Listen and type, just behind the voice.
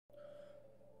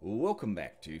Welcome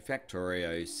back to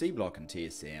Factorio Seablock and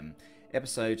TSM,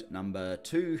 episode number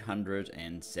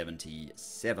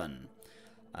 277.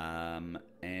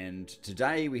 And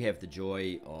today we have the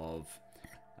joy of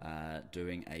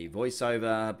doing a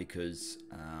voiceover because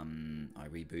I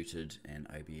rebooted and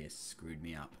OBS screwed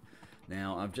me up.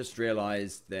 Now I've just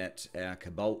realized that our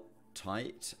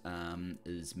cobaltite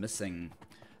is missing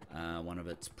one of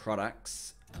its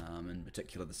products, in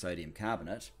particular the sodium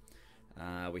carbonate.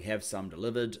 We have some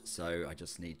delivered, so I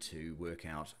just need to work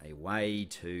out a way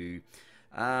to...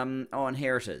 oh, and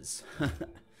here it is.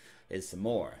 There's some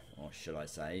more, or should I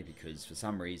say, because for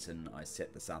some reason I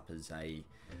set this up as a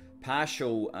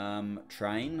partial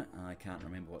train. I can't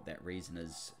remember what that reason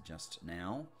is just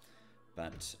now,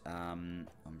 but I'm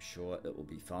sure it will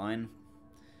be fine.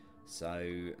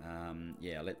 So,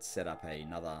 yeah, let's set up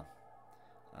another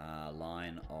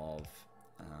line of...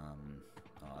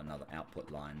 another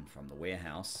output line from the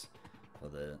warehouse for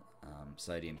the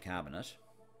sodium carbonate.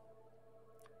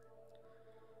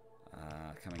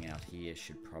 Coming out here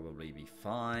should probably be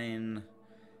fine,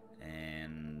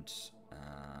 and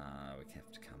we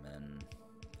have to come in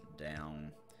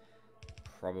down.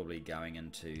 Probably going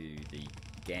into the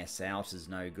gas out is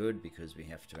no good because we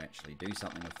have to actually do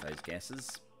something with those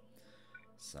gases,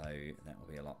 so that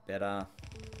will be a lot better.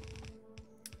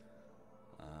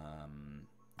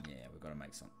 Yeah, we've got to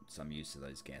make some use of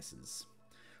those gases,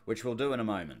 which we'll do in a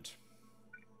moment.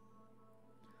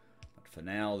 But for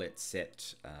now, let's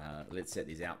set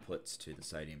these outputs to the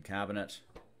sodium carbonate.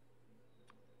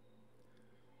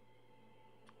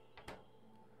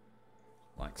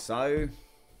 Like so.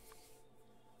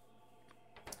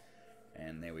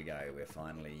 And there we go. We're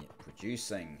finally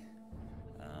producing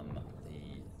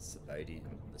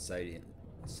sodium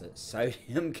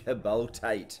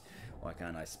cobaltate. Why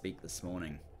can't I speak this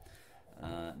morning?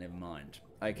 Never mind.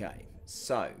 Okay,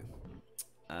 so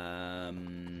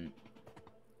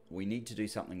we need to do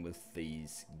something with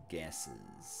these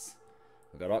gases.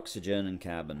 We've got oxygen and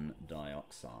carbon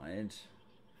dioxide.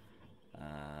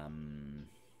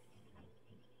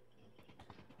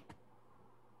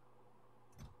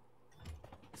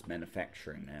 It's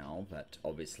manufacturing now, but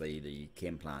obviously the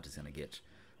chem plant is going to get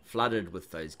flooded with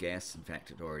those gas. In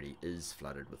fact, it already is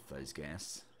flooded with those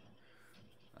gas.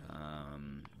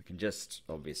 We can just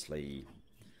obviously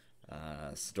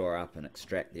store up and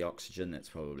extract the oxygen. That's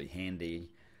probably handy.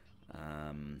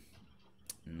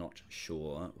 Not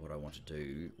sure what I want to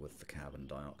do with the carbon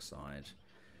dioxide.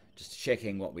 Just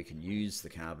checking what we can use the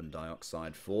carbon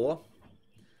dioxide for.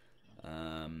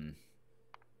 None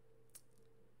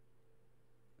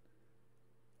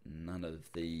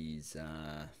of these...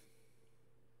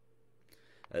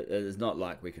 it's not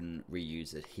like we can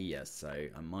reuse it here, so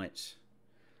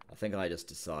I think I just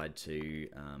decide to,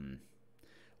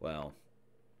 well,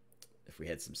 if we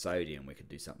had some sodium we could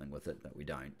do something with it, but we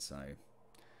don't, so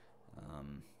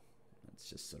it's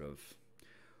just sort of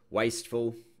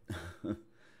wasteful.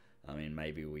 I mean,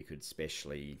 maybe we could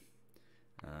specially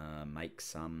make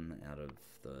some out of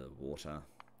the water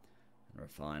and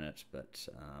refine it, but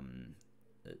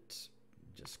it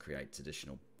just creates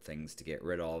additional things to get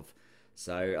rid of.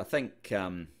 So I think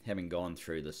having gone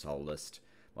through this whole list,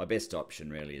 my best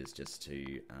option really is just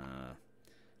to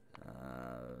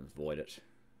void it.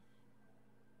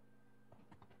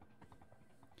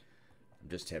 I'm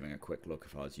just having a quick look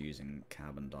if I was using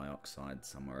carbon dioxide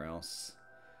somewhere else,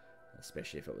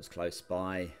 especially if it was close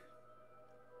by.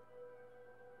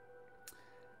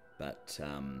 But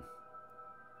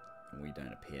we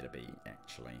don't appear to be,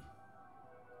 actually.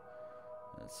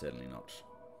 Certainly not,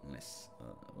 unless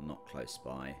not close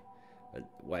by. But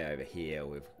way over here,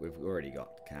 we've already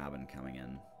got carbon coming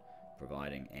in,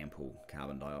 providing ample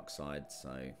carbon dioxide.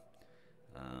 So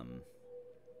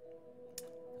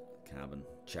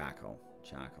charcoal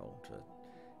to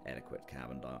adequate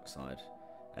carbon dioxide,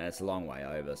 and it's a long way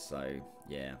over. So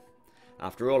yeah,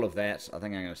 after all of that, I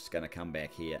think I'm just going to come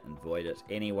back here and void it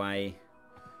anyway.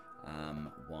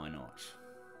 Why not?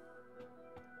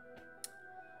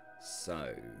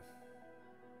 So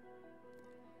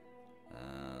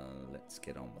let's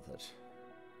get on with it.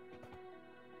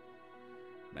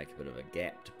 Make a bit of a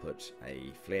gap to put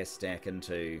a flare stack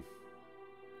into.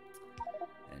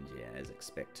 And yeah, as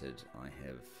expected, I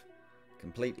have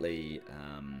completely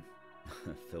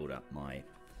filled up my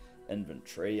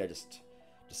inventory. I just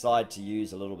decided to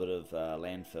use a little bit of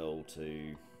landfill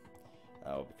to,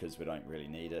 because we don't really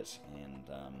need it, and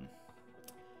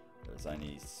there's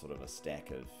only sort of a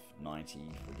stack of 90.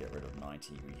 If we get rid of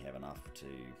 90, we have enough to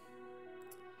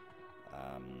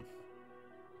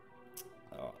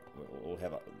we'll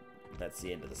have that's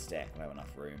the end of the stack. We'll have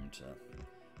enough room to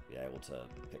be able to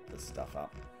pick this stuff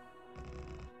up.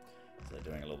 So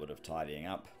doing a little bit of tidying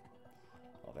up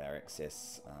of our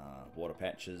excess water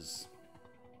patches.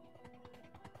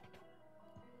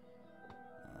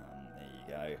 There you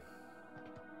go.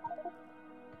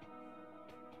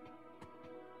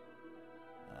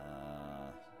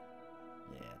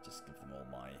 Yeah, just give them all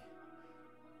my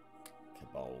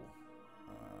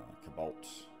cobalt,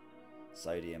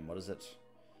 sodium, what is it?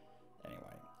 Anyway,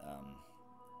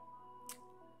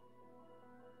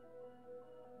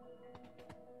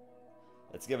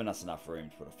 it's given us enough room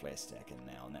to put a flare stack in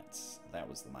now, and that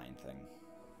was the main thing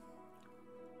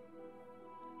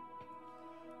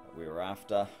that we were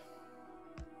after.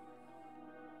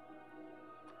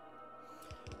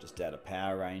 Just out of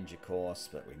power range, of course,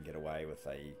 but we can get away with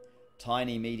a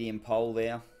tiny medium pole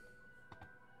there.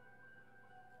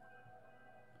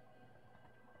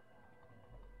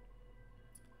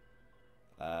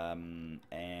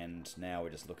 And now we're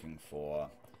just looking for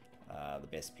the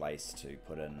best place to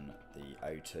put in the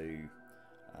O2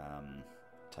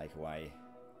 takeaway.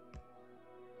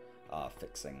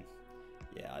 Fixing.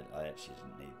 Yeah, I actually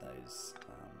didn't need those.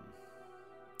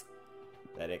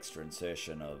 That extra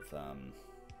insertion of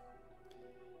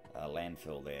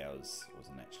landfill there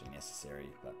wasn't actually necessary,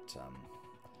 but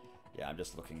yeah, I'm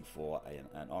just looking for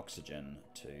an oxygen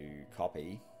to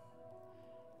copy,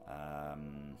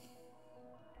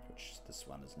 which this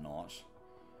one is not,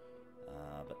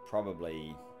 but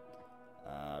probably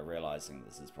realizing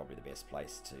this is probably the best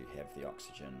place to have the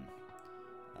oxygen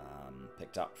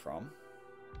picked up from.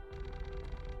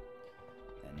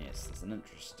 And yes, there's an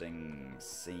interesting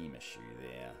seam issue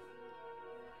there.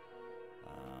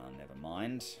 Never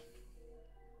mind.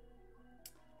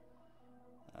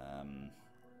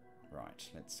 Right,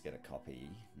 let's get a copy,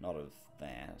 not of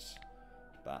that,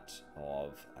 but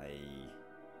of a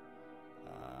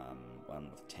one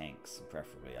with tanks, and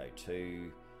preferably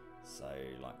O2. So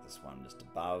like this one just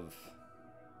above,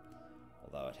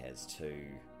 although it has two,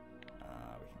 we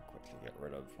can quickly get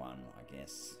rid of one, I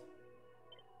guess.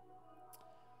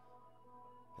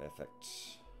 Perfect.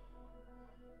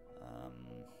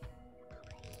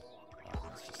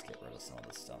 Let's just get rid of some of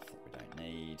the stuff that we don't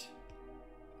need.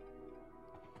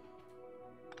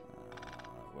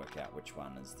 Work out which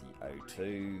one is the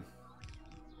O2.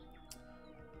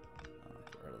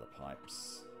 Get rid of the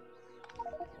pipes.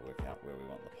 Work out where we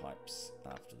want the pipes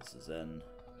after this is in.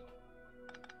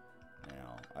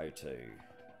 Now, O2.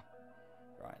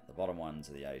 Right, the bottom ones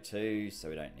are the O2, so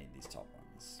we don't need these top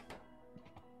ones.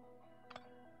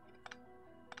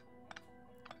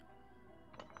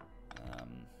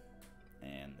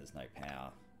 And there's no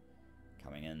power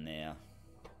coming in there.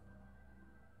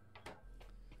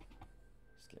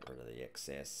 Just get rid of the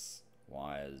excess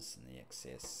wires and the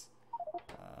excess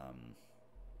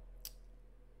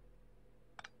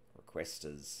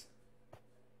requesters.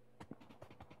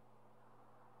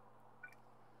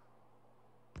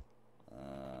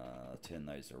 Turn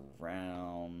those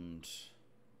around.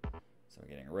 So we're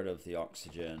getting rid of the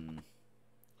oxygen.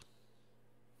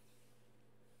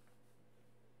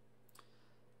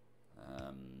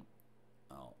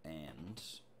 And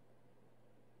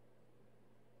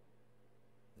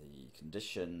the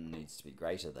condition needs to be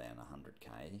greater than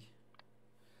 100k,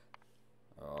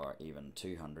 or even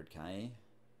 200k.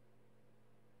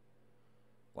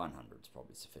 100 is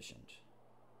probably sufficient.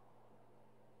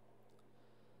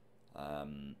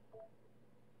 And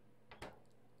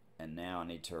now I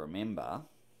need to remember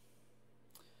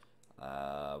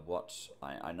what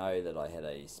I know that I had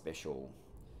a special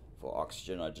for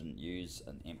oxygen. I didn't use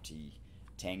an empty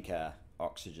tanker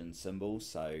oxygen symbol,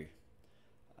 so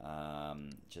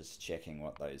just checking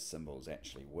what those symbols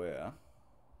actually were.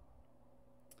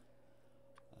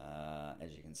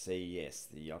 As you can see, yes,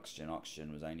 the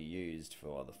oxygen was only used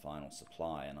for the final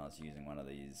supply, and I was using one of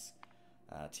these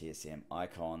TSM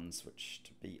icons, which,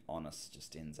 to be honest,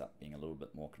 just ends up being a little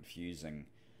bit more confusing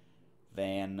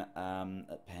than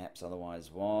it perhaps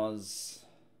otherwise was.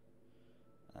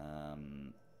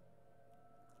 And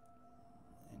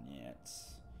yeah,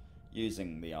 it's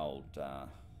using the old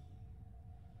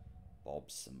Bob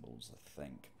symbols, I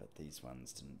think, but these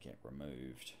ones didn't get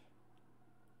removed.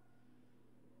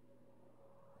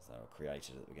 So they were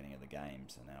created at the beginning of the game,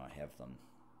 so now I have them.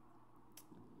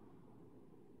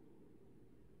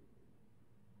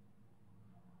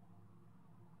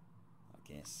 I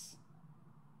guess.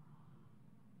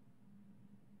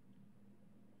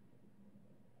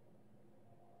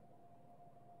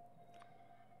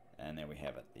 And there we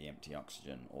have it, the empty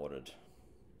oxygen ordered.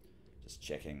 Just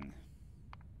checking.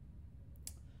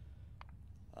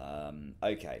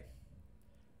 Okay.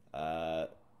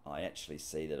 I actually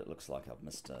see that it looks like I've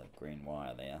missed a green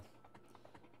wire there.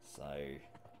 So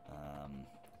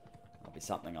that'll be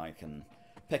something I can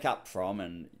pick up from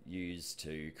and use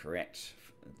to correct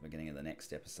at the beginning of the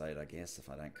next episode, I guess, if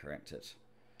I don't correct it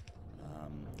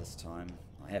this time.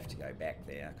 I have to go back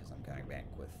there because I'm going back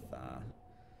with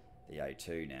the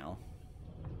O2 now.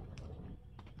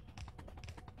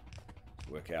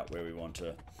 To work out where we want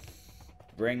to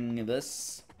bring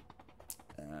this.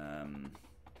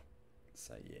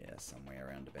 So yeah, somewhere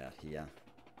around about here.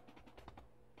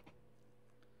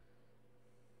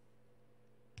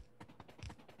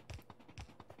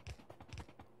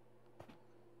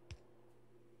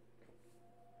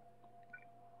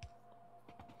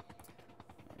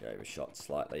 Overshot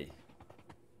slightly.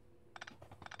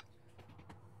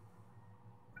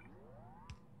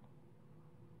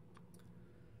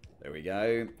 There we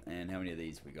go. And how many of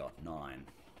these we got? 9.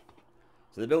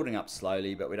 So they're building up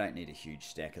slowly, but we don't need a huge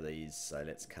stack of these, so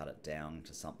let's cut it down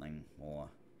to something more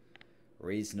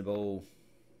reasonable.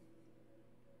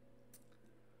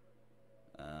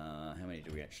 How many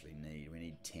do we actually need? We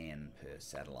need 10 per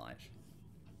satellite.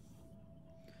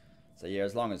 So yeah,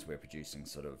 as long as we're producing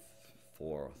sort of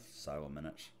 4 or so a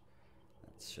minute,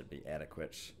 that should be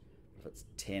adequate. If it's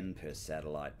 10 per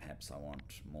satellite, perhaps I want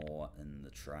more in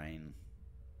the train.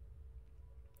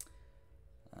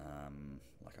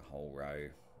 Like a whole row.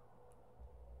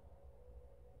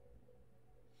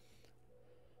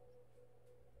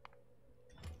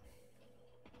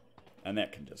 And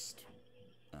that can just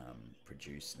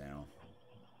produce now.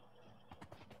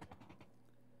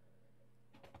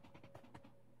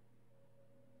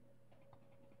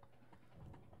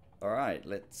 Alright,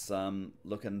 let's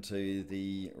look into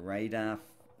the radar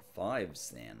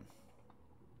 5s then.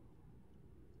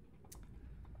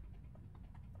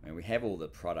 I mean, we have all the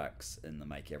products in the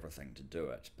Make Everything to do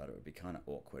it, but it would be kind of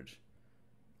awkward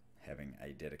having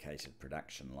a dedicated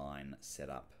production line set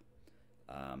up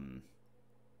from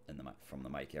the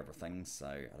Make Everything, so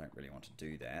I don't really want to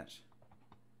do that.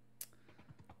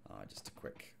 Just a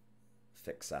quick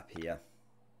fix up here.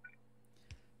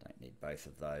 Don't need both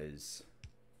of those.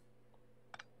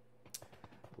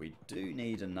 We do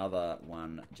need another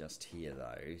one just here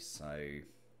though, so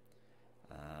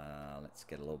let's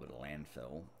get a little bit of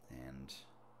landfill and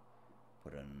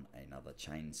put in another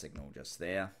chain signal just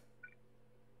there.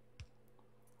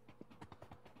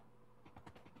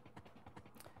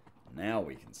 Now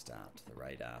we can start the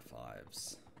radar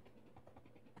 5s.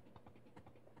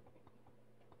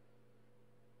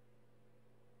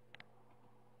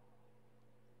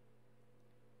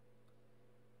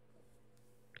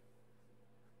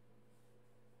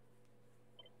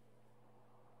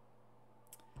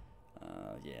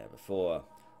 Yeah, before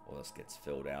all this gets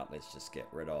filled out, let's just get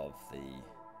rid of the...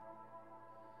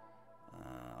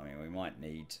 I mean, we might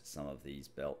need some of these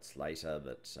belts later,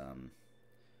 but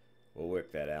we'll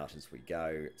work that out as we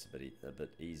go. It's a bit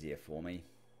easier for me.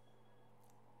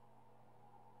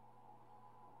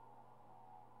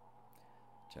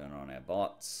 Turn on our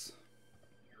bots.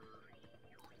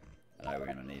 I know we're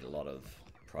going to need a lot of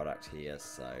product here,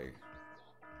 so...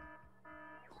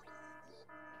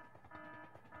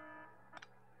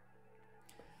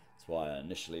 That's why I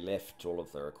initially left all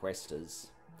of the requesters.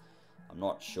 I'm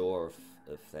not sure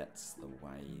if that's the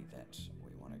way that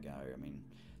we want to go. I mean,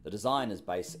 the design is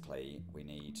basically we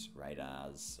need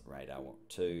radars, radar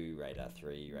 2, radar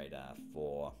 3, radar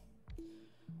 4,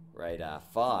 radar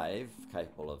 5,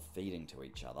 capable of feeding to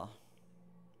each other.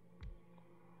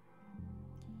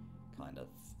 Kind of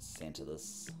center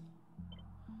this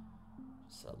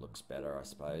so it looks better, I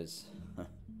suppose. Not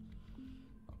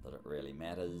that it really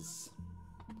matters.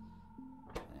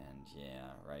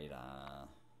 Yeah, radar.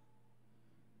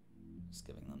 Just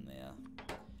giving them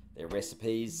their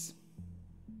recipes.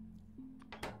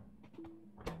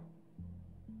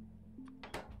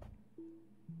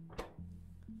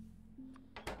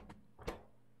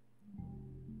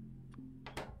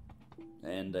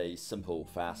 And a simple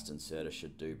fast inserter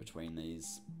should do between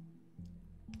these.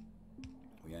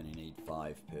 We only need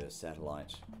 5 per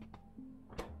satellite.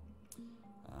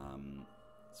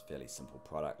 It's a fairly simple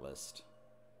product list,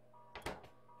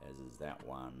 as is that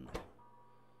one.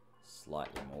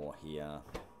 Slightly more here.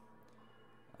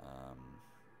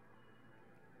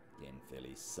 Again,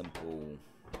 fairly simple.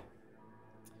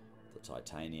 The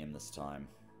titanium this time.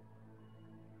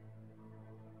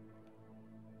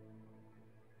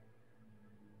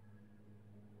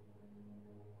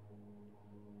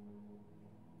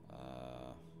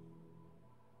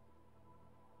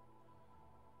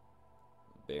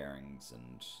 Bearings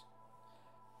and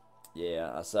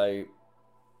yeah, so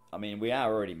I mean we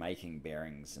are already making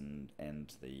bearings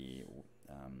and the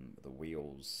the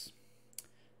wheels,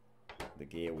 the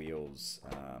gear wheels,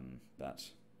 but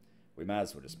we may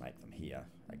as well just make them here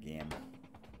again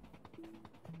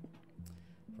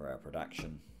for our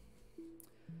production.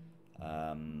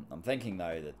 I'm thinking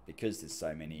though that because there's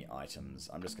so many items,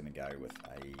 I'm just going to go with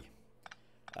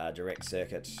a direct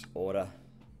circuit order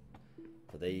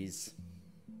for these.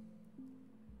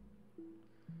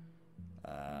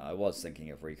 I was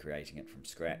thinking of recreating it from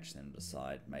scratch, then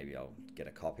decide maybe I'll get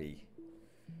a copy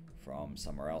from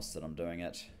somewhere else that I'm doing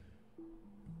it.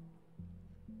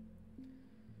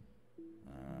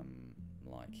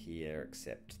 Like here,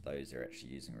 except those are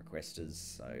actually using requesters,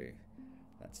 so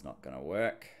that's not going to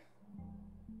work.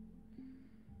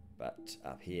 But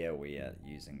up here we are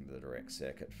using the direct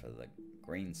circuit for the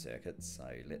green circuits, so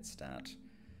let's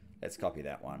copy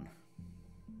that one.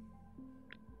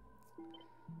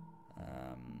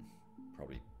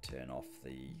 Probably turn off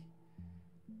the...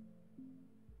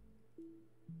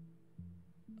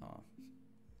 Oh,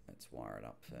 let's wire it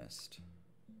up first.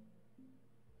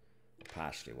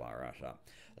 Partially wire it up.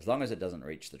 As long as it doesn't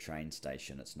reach the train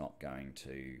station, it's not going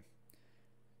to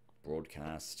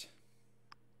broadcast.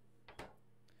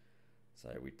 So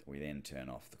we then turn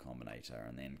off the combinator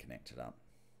and then connect it up,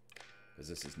 because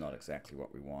this is not exactly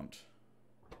what we want.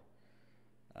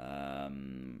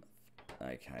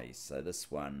 Okay, so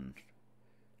this one,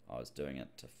 I was doing it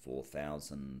to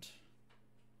 4,000.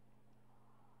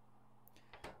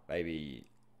 Maybe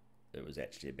it was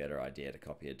actually a better idea to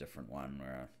copy a different one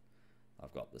where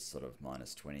I've got this sort of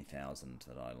minus 20,000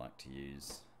 that I like to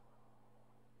use.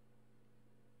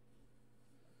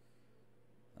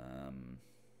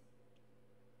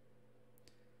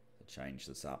 To change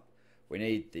this up, we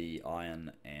need the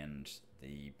iron and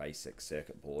the basic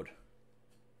circuit board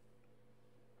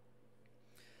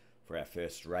for our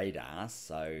first radar,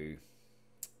 so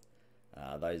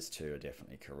those two are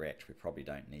definitely correct. We probably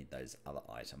don't need those other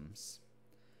items.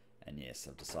 And yes,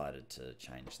 I've decided to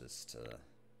change this to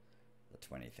the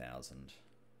 20,000.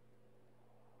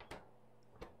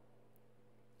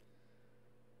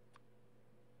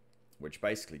 Which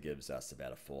basically gives us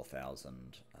about a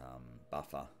 4,000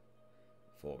 buffer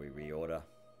before we reorder.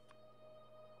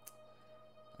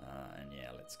 And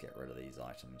yeah, let's get rid of these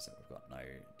items that we've got no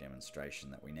demonstration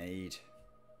that we need.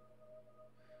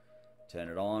 Turn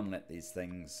it on, let these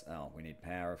things... Oh, we need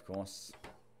power, of course.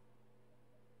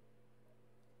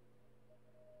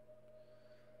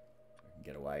 We can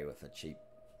get away with a cheap...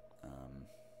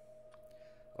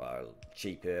 well,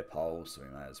 cheaper pole, so we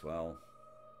may as well.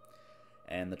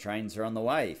 And the trains are on the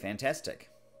way. Fantastic.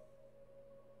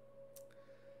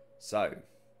 So,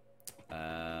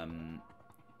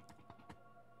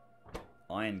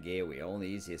 iron gear wheel, the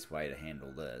easiest way to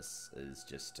handle this is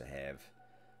just to have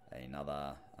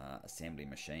another assembly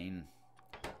machine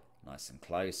nice and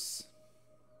close,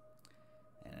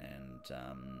 and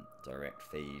direct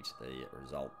feed the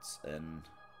results in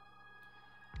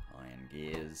iron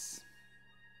gears.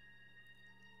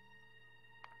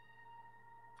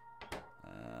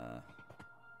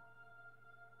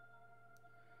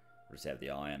 We'll just have the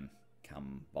iron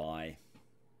come by,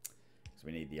 because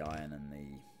we need the iron in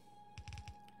the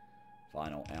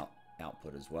final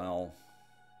output as well.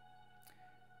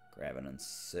 Grab an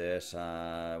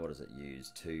inserter. What does it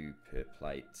use? 2 per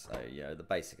plate. So yeah, the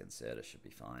basic inserter should be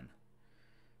fine.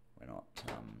 We're not.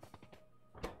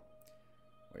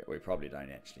 We probably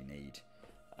don't actually need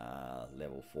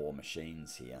level 4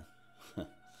 machines here,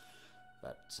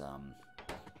 but I'm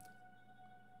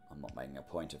not making a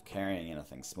point of carrying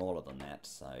anything smaller than that.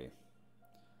 So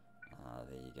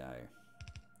there you go.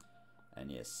 And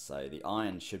yes, so the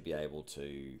iron should be able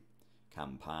to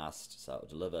come past, so it will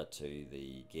deliver to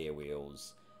the gear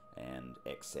wheels, and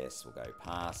excess will go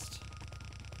past.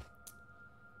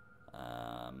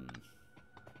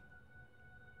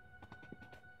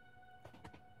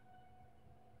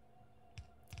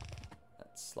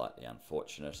 That's slightly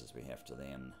unfortunate, as we have to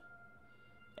then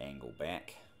angle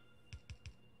back.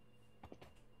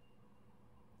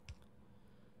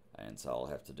 And so I'll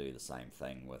have to do the same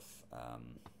thing with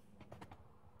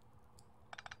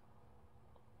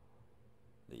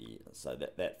so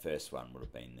that first one would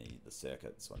have been the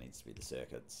circuits, or needs to be the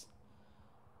circuits,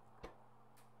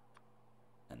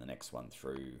 and the next one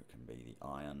through can be the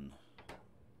iron.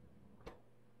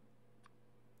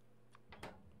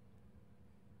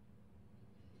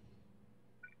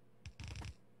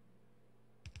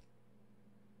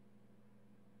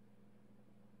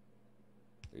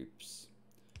 Oops,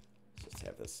 let's just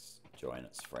have this join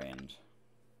its friend.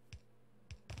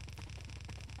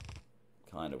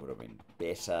 Kind of would have been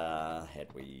better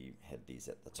had we had these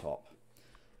at the top,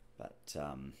 but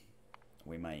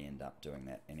we may end up doing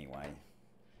that anyway.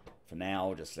 for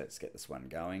now, just let's get this one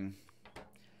going.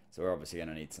 So we're obviously going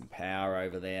to need some power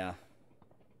over there.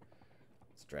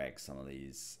 Let's drag some of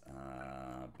these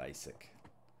basic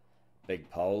big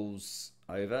poles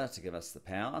over to give us the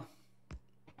power.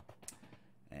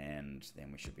 And then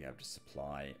we should be able to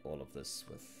supply all of this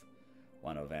with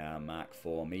one of our Mark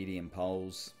IV medium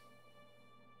poles.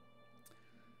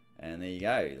 And there you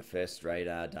go, the first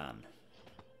radar done.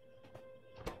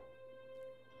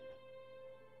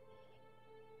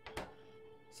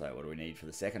 So what do we need for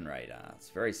the second radar? It's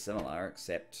very similar,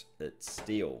 except it's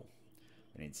steel.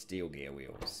 We need steel gear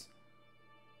wheels.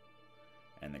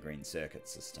 And the green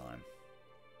circuits this time.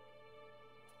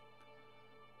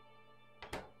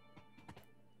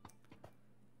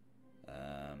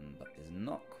 But there's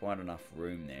not quite enough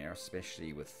room there,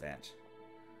 especially with that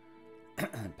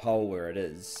pole where it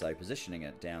is. So positioning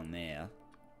it down there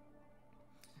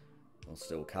will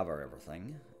still cover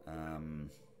everything.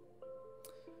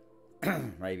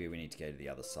 Maybe we need to go to the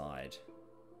other side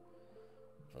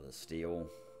for the steel.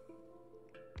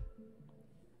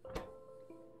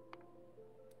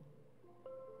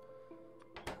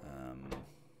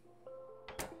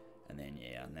 And then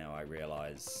yeah, now I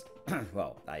realise,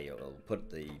 well,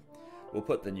 we'll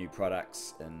put the new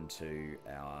products into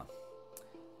our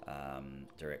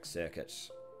direct circuit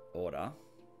order.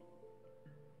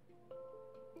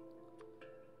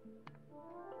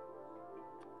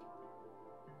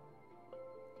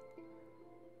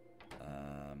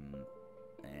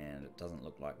 And it doesn't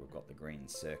look like we've got the green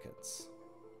circuits.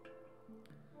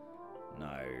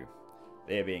 No,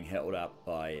 they're being held up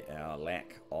by our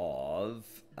lack of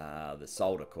the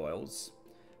solder coils,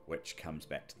 which comes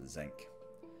back to the zinc,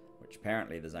 which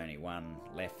apparently there's only one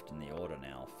left in the order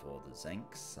now for the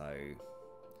zinc, so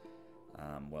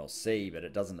we'll see, but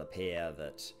it doesn't appear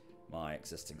that my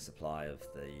existing supply of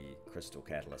the crystal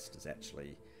catalyst is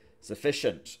actually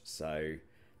sufficient, so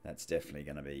that's definitely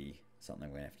going to be something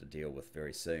we're going to have to deal with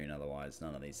very soon. Otherwise,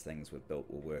 none of these things we've built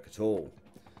will work at all.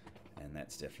 And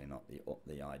that's definitely not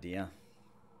the idea.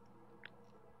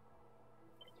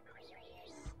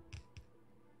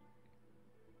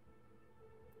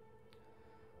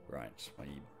 Right, well,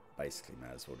 you basically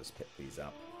may as well just pick these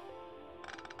up.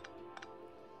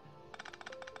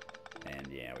 And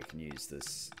yeah, we can use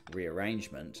this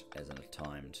rearrangement as a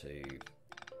time to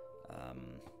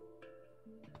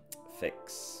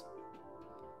fix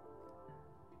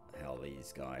how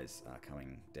these guys are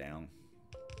coming down,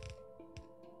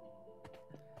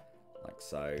 like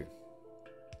so,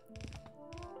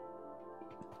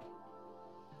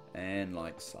 and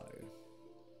like so.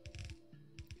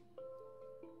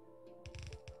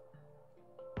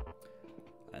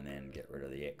 And then get rid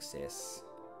of the excess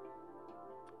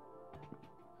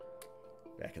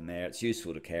back in there. It's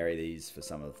useful to carry these for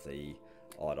some of the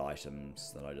odd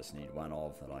items that I just need one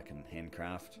of that I can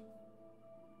handcraft.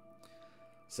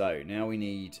 So now we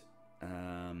need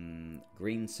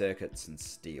green circuits and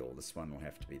steel. This one will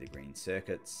have to be the green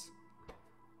circuits.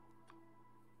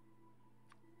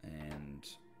 And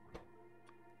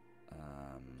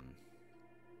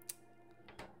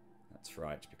that's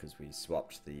right, because we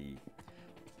swapped the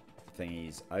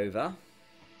thingies over.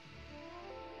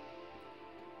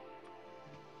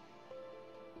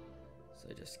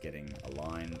 So just getting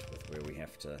aligned with where we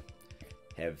have to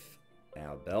have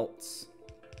our belts.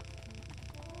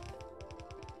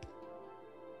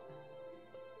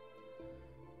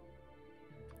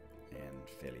 And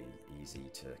fairly easy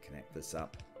to connect this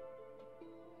up.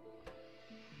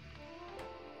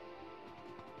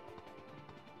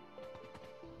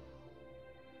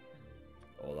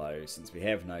 Although, since we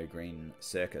have no green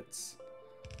circuits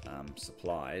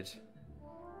supplied,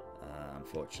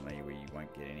 unfortunately we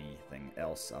won't get anything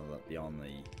else other beyond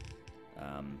the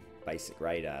basic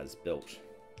radars built.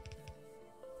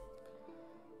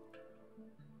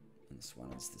 And this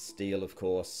one is the steel, of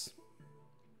course.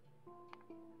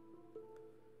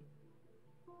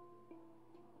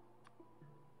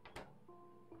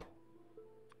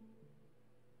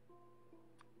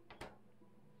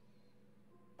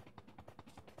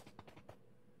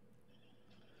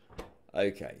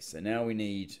 Okay, so now we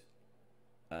need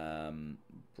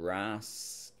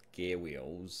brass gear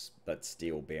wheels, but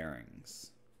steel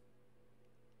bearings.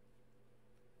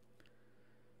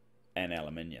 And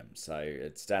aluminium. So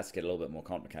it starts to get a little bit more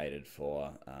complicated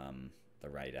for the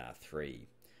Radar 3.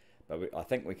 But I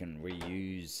think we can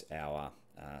reuse our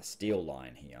steel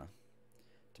line here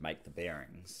to make the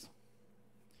bearings.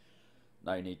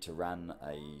 No need to run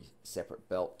a separate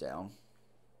belt down.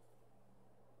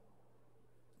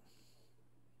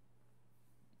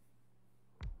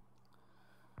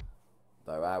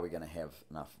 Though, are we going to have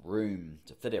enough room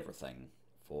to fit everything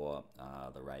for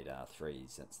the radar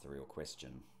 3s? That's the real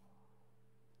question.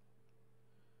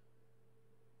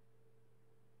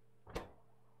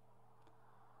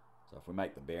 So if we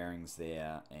make the bearings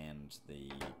there and the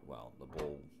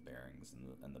ball bearings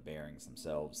and the bearings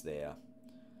themselves there,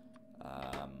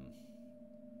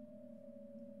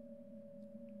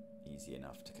 easy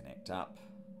enough to connect up.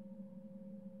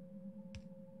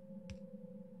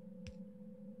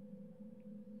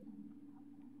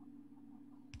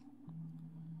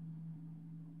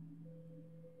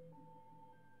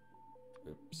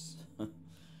 Oops, run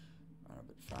a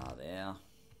bit far there.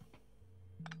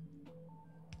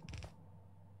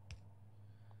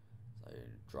 So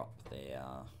drop there,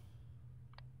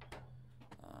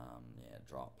 yeah,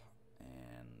 drop,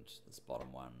 and this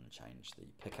bottom one, change the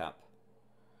pickup,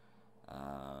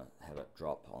 have it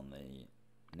drop on the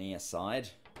near side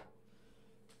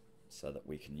so that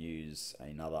we can use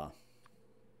another,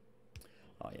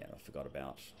 oh yeah, I forgot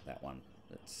about that one,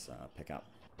 let's pick up.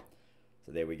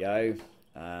 So there we go.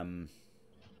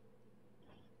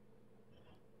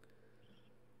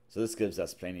 So this gives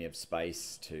us plenty of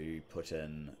space to put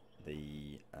in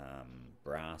the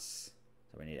brass.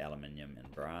 So we need aluminium and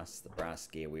brass. The brass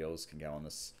gear wheels can go on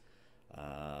this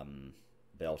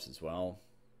belt as well.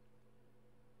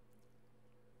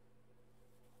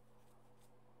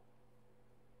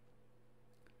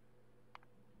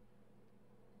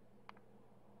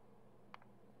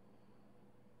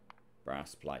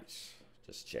 Brass plate,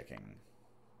 just checking.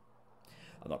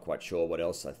 I'm not quite sure what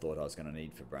else I thought I was going to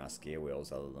need for brass gear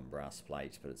wheels other than brass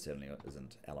plate, but it certainly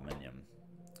isn't aluminium.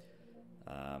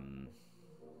 So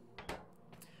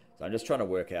I'm just trying to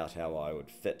work out how I would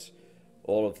fit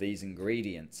all of these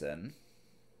ingredients in.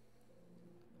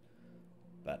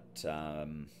 But the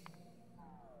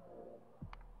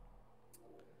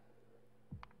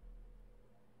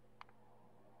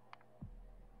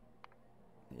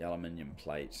aluminium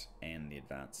plate and the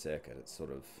advanced circuit, it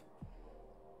sort of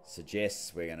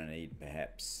suggests we're going to need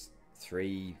perhaps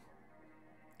 3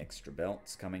 extra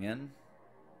belts coming in.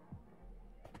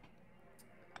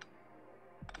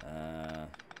 Yeah,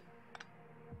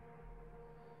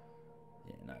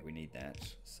 no, we need that.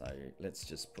 So let's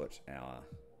just put our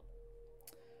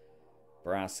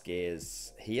brass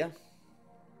gears here.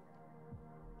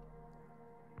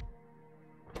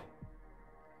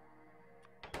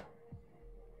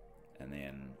 And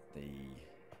then the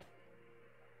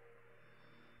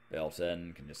belt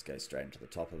in can just go straight into the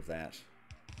top of that.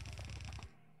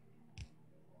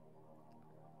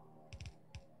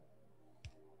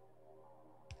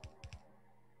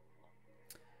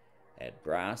 Add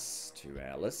brass to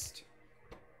our list.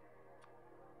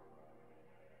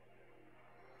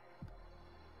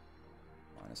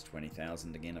 Minus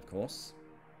 20,000 again, of course.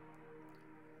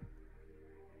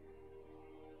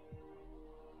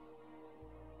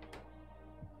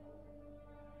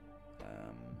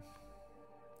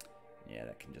 Yeah,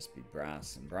 that can just be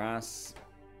brass and brass.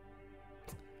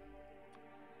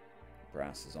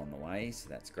 Brass is on the way, so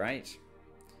that's great.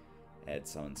 Add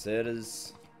some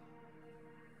inserters.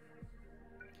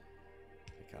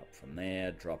 Pick up from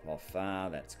there, drop off far,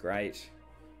 that's great.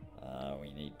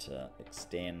 We need to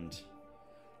extend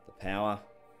the power.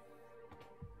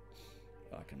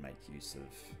 I can make use of,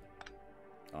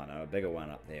 oh no, a bigger one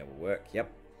up there will work,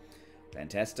 yep.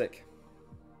 Fantastic.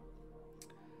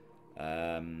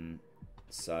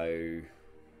 So,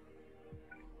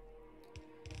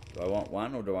 do I want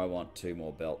one or do I want 2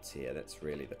 more belts here? That's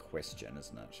really the question,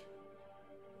 isn't it?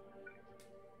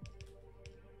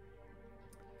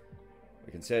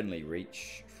 We can certainly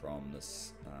reach from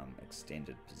this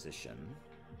extended position.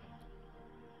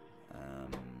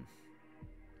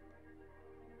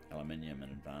 Aluminium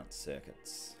and advanced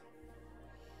circuits.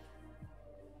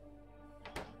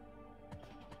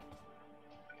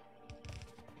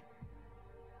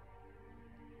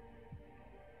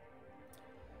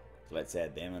 So let's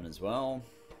add them in as well.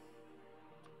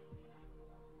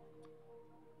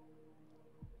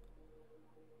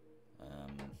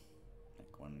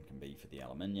 That one can be for the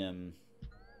aluminium.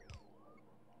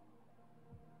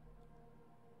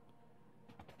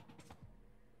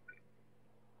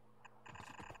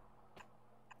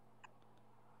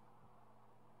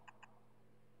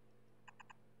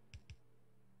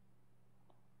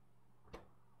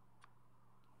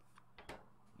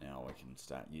 Now we can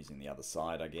start using the other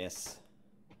side, I guess.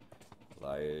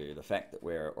 Although the fact that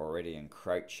we're already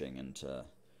encroaching into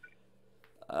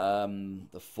the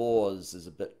 4s is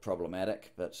a bit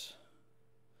problematic, but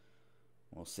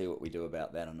we'll see what we do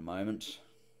about that in a moment.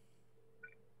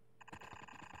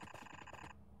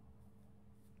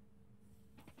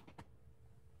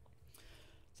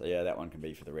 So yeah, that one can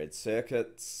be for the red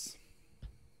circuits.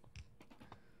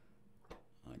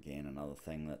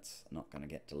 thing that's not going to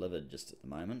get delivered just at the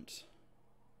moment.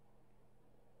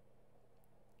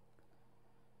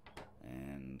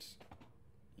 And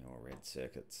your red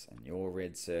circuits and your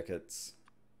red circuits.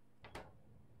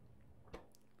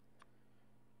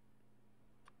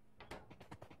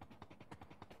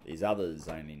 These others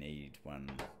only need one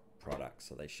product,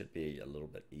 so they should be a little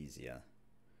bit easier.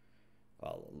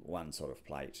 Well, one sort of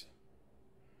plate.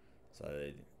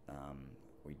 So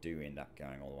we do end up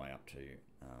going all the way up to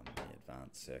the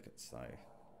advanced circuits, so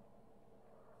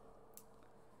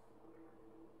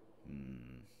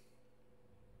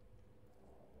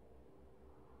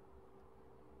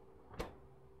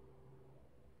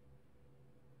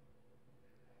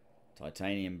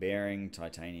titanium bearing,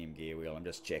 titanium gear wheel. I'm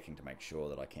just checking to make sure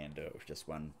that I can do it with just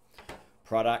one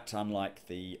product, unlike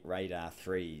the radar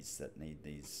 3s that need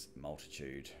these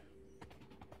multitude.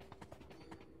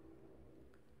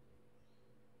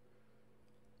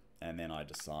 And then I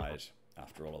decide,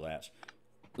 after all of that,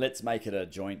 let's make it a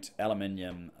joint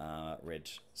aluminium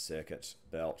red circuit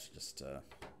belt, just to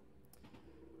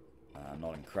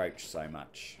not encroach so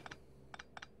much.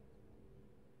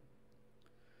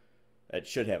 It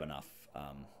should have enough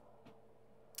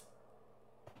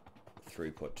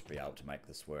throughput to be able to make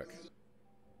this work.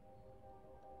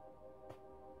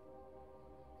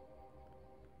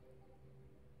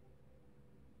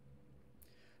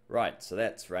 Right, so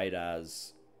that's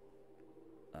radars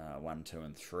 1, 2,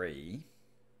 and 3.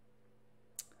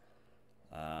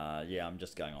 Yeah, I'm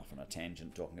just going off on a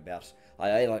tangent talking about...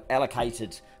 I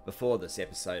allocated before this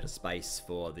episode a space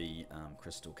for the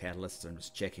crystal catalyst. I'm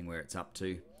just checking where it's up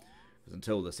to. Because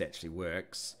until this actually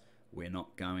works, we're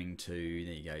not going to...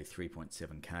 There you go,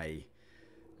 3.7k.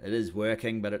 It is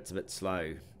working, but it's a bit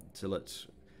slow. Until it...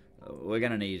 we're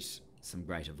going to need some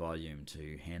greater volume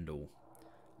to handle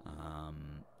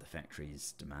the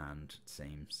factory's demand, it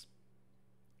seems.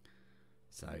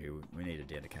 So we need a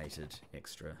dedicated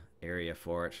extra area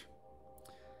for it.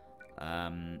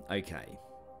 Okay,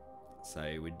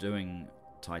 so we're doing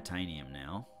titanium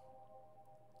now.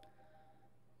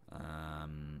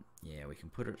 Yeah, we can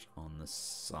put it on the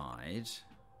side.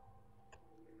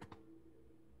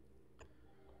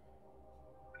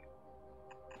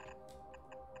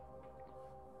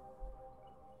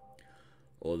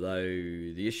 Although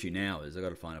the issue now is I've got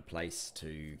to find a place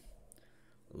to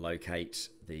locate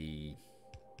the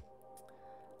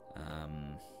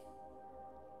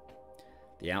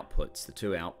outputs, the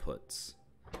two outputs,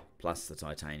 plus the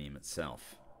titanium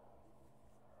itself.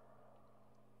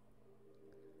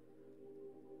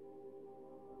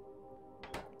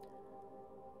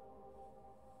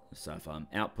 So if I'm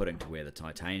outputting to where the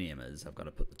titanium is, I've got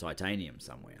to put the titanium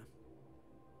somewhere.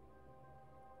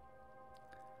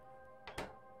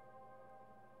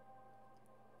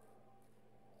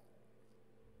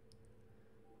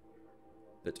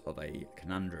 Bit of a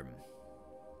conundrum.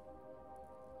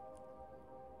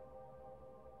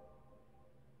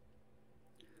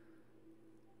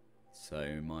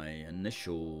 So my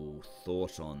initial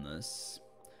thought on this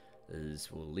is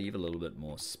we'll leave a little bit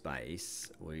more space.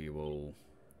 We will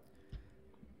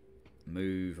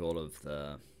move all of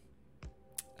the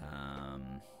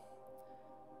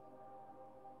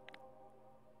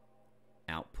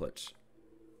output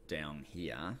down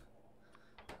here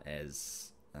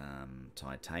as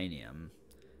titanium,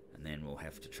 and then we'll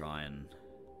have to try and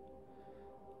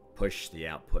push the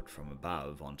output from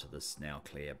above onto this now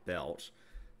clear belt.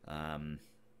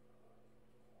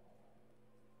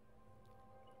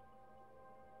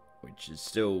 Which is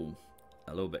still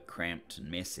a little bit cramped and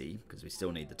messy because we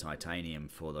still need the titanium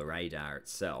for the radar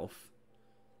itself.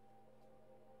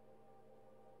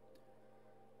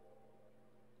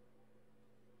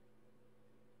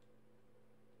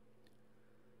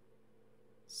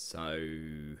 So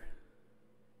we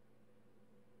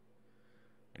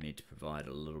need to provide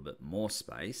a little bit more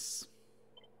space.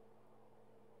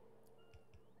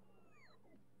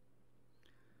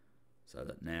 So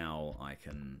that now I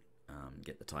can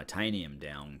get the titanium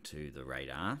down to the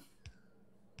radar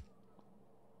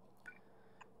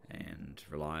and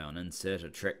rely on inserter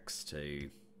tricks to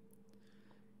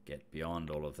get beyond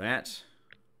all of that.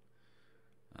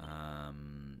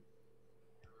 And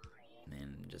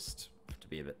then just to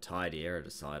be a bit tidier, I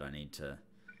decide I need to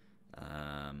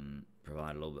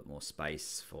provide a little bit more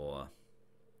space for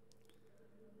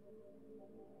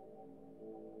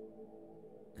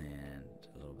and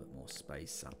a little bit more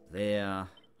space up there.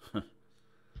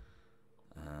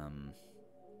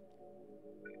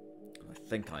 I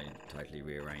think I totally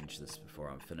rearranged this before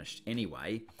I'm finished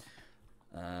anyway.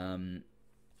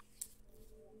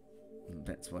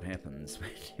 That's what happens when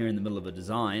you're in the middle of a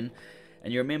design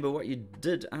And you remember what you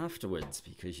did afterwards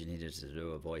because you needed to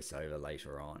do a voiceover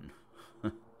later on.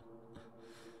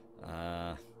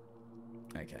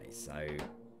 Okay, so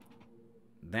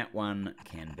that one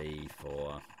can be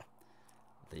for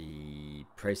the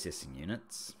processing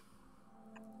units.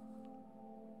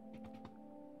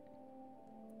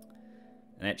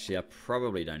 And actually I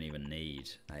probably don't even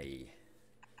need a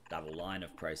double line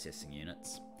of processing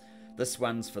units. This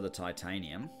one's for the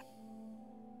titanium.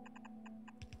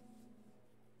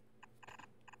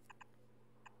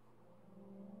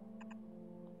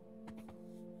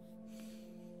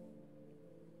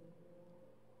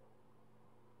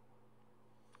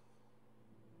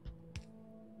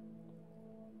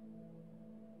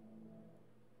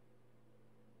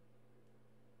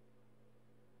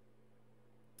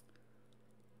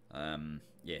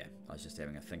 Yeah, I was just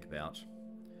having a think about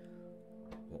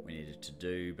what we needed to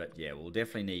do, but yeah, we'll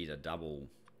definitely need a double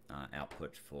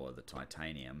output for the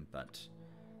titanium, but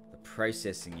the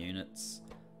processing units,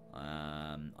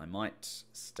 I might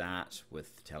start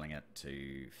with telling it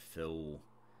to fill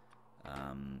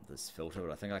this filter,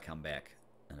 but I think I come back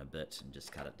in a bit and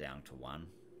just cut it down to 1.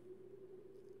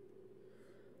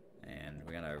 And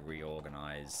we're going to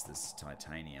reorganize this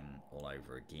titanium all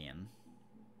over again,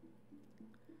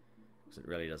 because it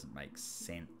really doesn't make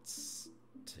sense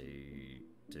to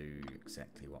do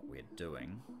exactly what we're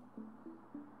doing.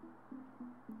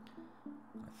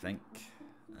 I think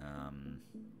I'm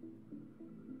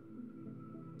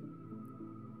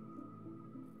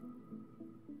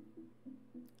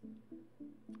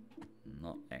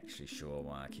not actually sure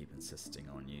why I keep insisting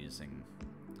on using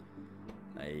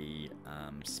a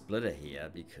splitter here,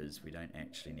 because we don't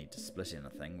actually need to split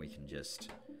anything. We can just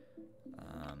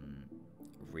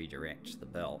redirect the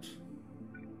belt.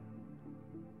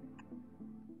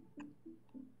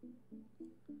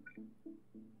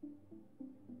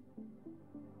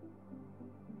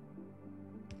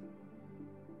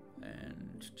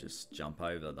 And just jump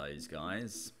over those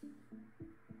guys.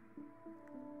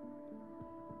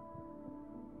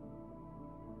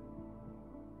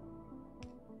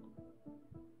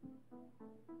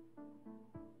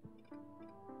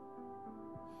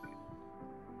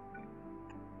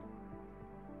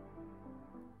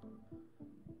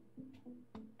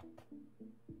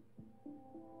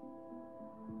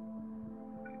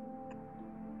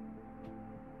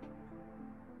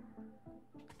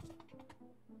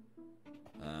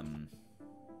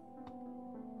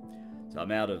 So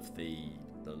I'm out of the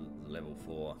level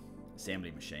 4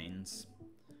 assembly machines.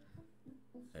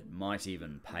 It might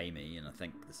even pay me, and I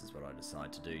think this is what I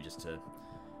decide to do, just to...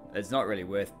 It's not really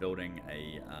worth building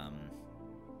a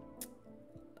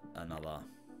another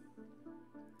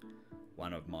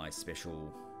one of my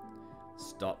special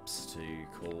stops to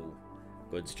call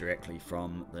goods directly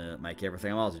from the Make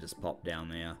Everything. I might as well just pop down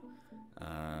there,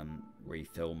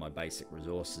 refill my basic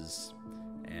resources,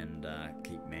 and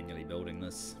keep manually building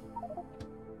this,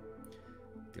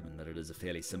 given that it is a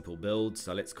fairly simple build.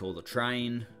 So let's call the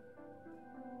train.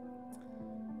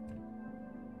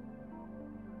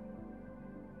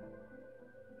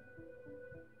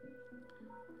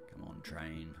 Come on,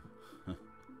 train.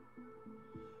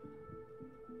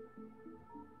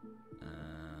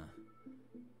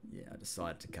 Yeah, I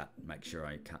decided to make sure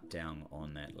I cut down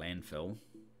on that landfill.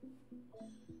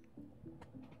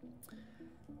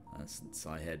 Since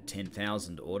I had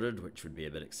 10,000 ordered, which would be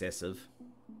a bit excessive.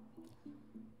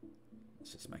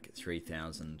 Let's just make it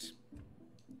 3,000.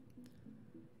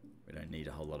 We don't need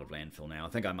a whole lot of landfill now. I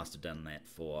think I must have done that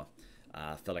for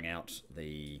filling out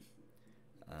the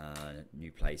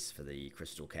new place for the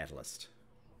crystal catalyst.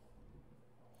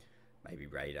 Maybe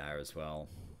radar as well.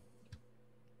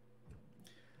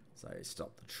 So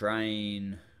stop the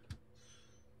train.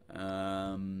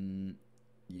 Yeah,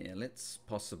 let's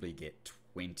possibly get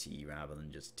 20 rather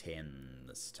than just 10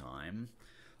 this time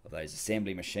of those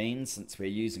assembly machines, since we're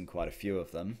using quite a few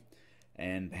of them,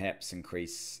 and perhaps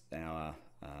increase our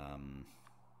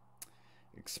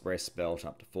express belt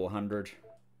up to 400.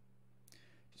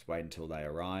 Just wait until they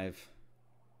arrive.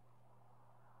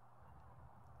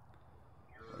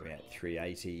 We're at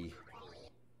 380.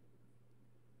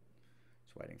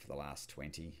 Just waiting for the last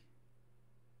 20.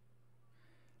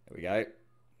 There we go.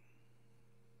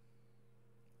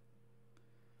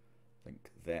 I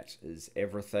think that is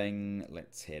everything.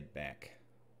 Let's head back.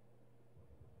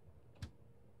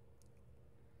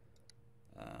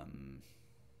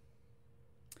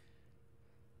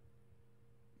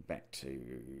 Back to,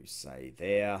 say,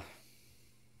 there.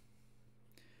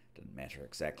 Didn't matter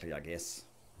exactly, I guess.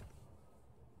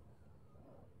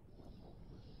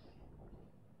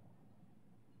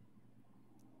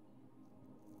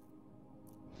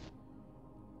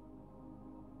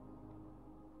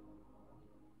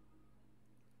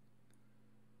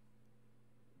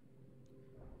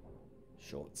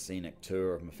 short scenic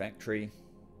tour of my factory.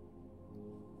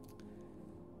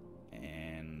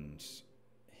 And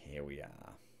here we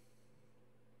are.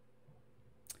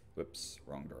 Whoops,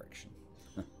 wrong direction.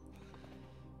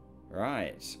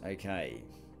 Right, okay.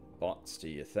 Bots, do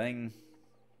your thing.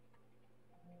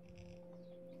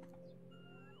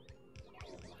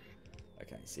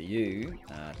 Okay, so you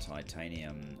are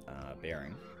titanium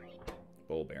bearing,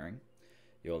 ball bearing.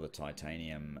 You're the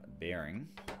titanium bearing.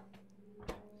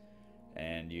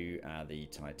 And you are the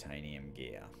titanium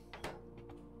gear.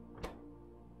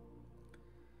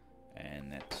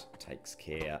 And that takes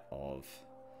care of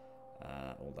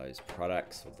all those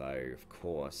products, although of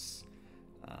course,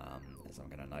 as I'm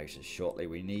going to notice shortly,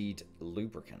 we need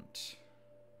lubricant.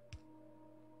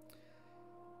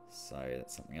 So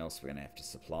that's something else we're going to have to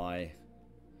supply.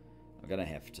 I'm going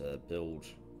to have to build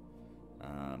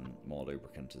more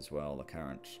lubricant as well. The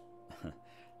current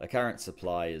the current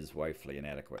supply is woefully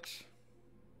inadequate.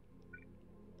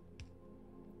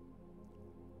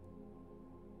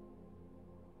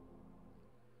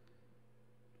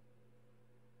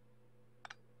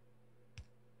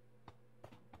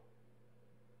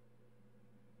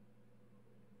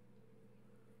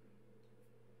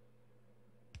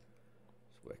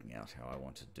 Just working out how I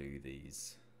want to do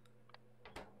these.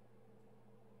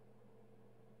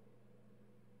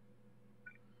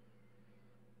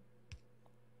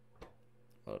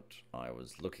 What I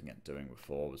was looking at doing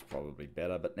before was probably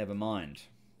better, but never mind.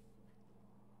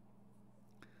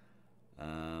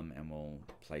 And we'll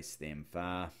place them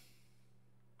far.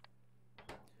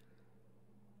 A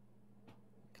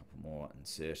couple more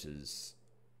inserters.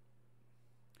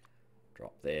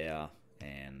 Drop there,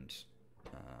 and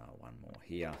one more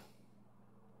here.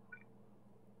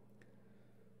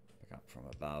 Pick up from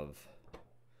above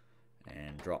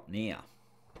and drop near.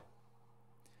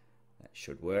 That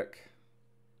should work.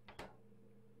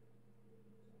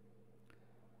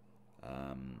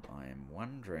 I am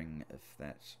wondering if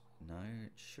that... No,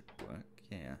 it should work,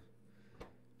 yeah.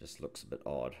 Just looks a bit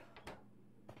odd.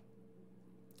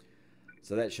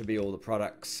 So that should be all the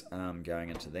products going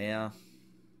into there.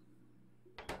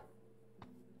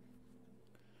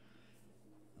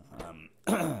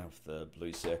 With the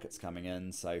blue circuits coming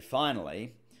in. So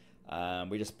finally,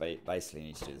 we just basically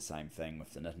need to do the same thing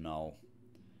with the nitinol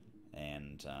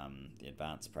and the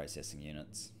advanced processing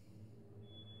units.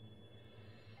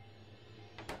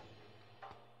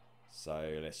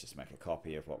 So let's just make a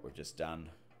copy of what we've just done.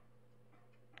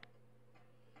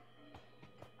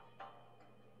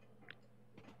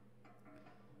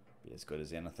 Be as good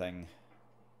as anything.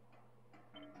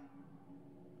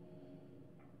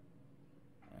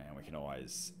 And we can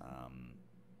always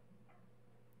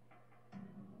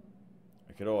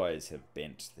could always have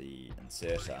bent the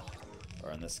inserter,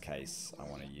 or in this case I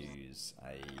want to use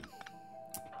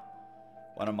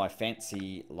one of my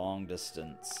fancy long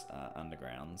distance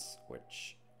undergrounds,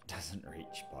 which doesn't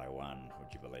reach by one,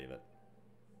 would you believe it?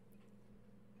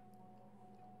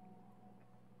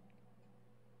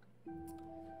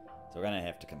 So we're going to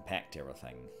have to compact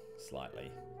everything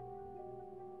slightly.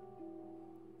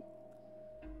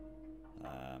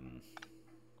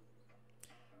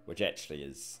 Which actually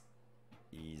is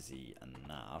easy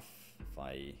enough. If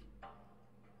I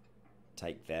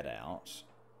take that out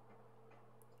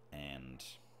and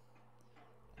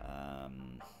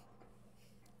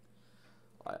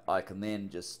I can then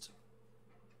just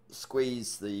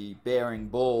squeeze the bearing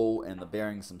ball and the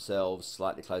bearings themselves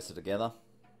slightly closer together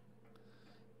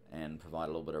and provide a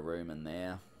little bit of room in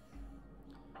there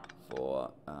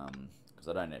for because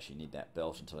I don't actually need that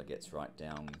belt until it gets right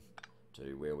down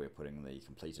to where we're putting the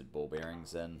completed ball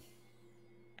bearings in.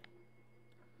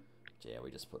 Yeah,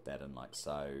 we just put that in like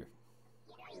so.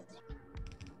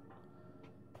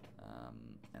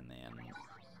 And then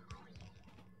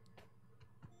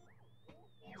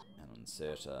an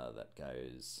inserter that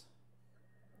goes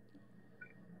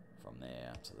from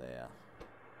there to there.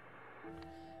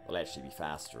 Will actually be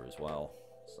faster as well,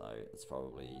 so it's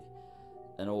probably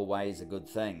in all ways a good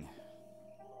thing.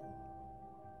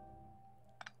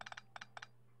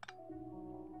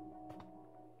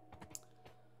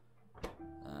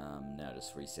 Now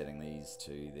just resetting these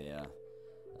to their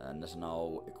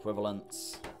nitinol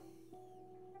equivalents.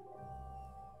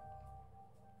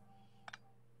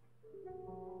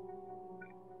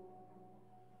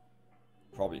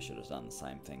 Probably should have done the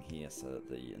same thing here so that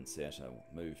the inserter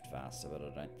moved faster, but I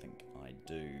don't think I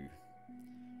do.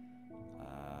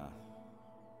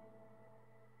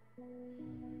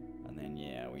 And then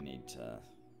yeah, we need to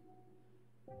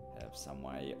have some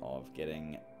way of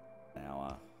getting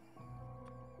our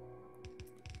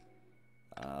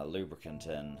lubricant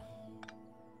in.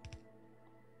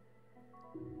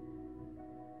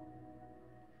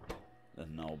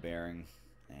 bearing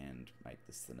and make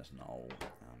this the Nitinol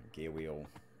gear wheel,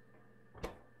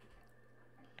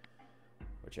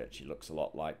 which actually looks a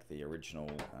lot like the original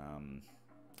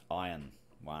iron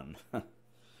one.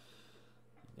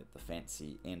 Get the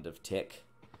fancy end of tech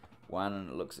one, and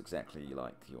it looks exactly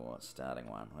like your starting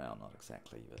one. Well, not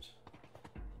exactly, but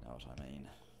you know what I mean.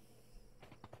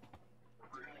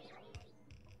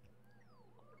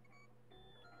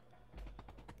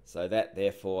 So that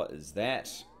therefore is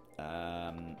that.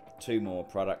 2 more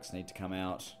products need to come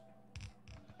out.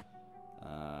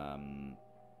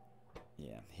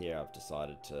 Yeah, here I've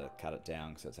decided to cut it down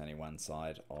because it's only one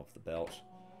side of the belt.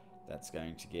 That's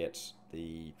going to get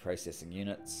the processing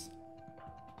units.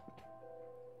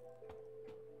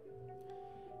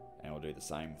 And we'll do the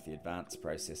same with the advanced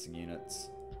processing units.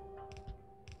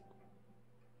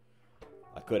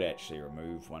 I could actually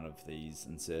remove one of these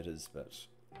inserters, but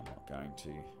I'm not going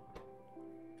to.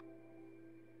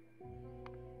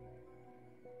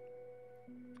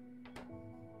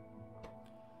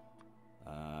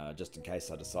 Just in case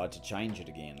I decide to change it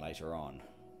again later on.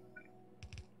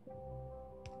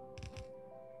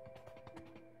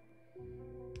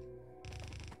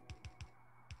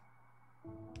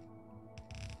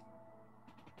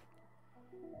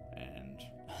 And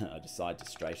I decide to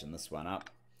straighten this one up,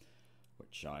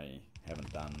 which I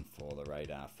haven't done for the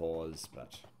Radar 4s,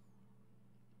 but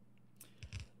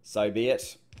so be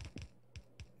it.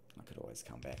 I could always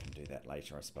come back and do that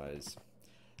later, I suppose.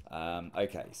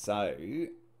 Okay, so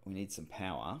we need some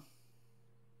power.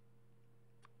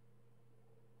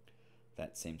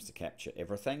 That seems to capture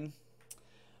everything.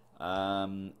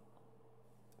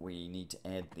 We need to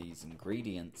add these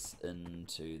ingredients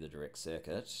into the direct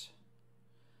circuit.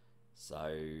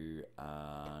 So,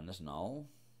 Nitinol.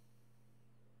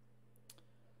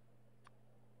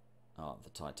 Oh,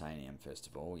 the titanium first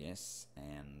of all, yes,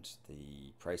 and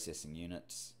the processing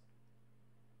units.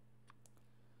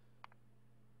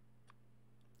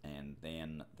 And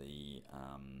then the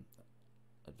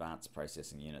advanced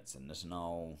processing units in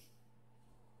Nitinol.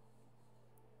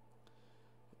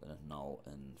 Put the Nitinol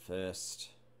in first.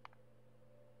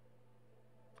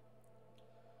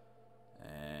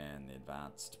 And the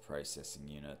advanced processing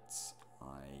units,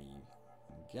 I'm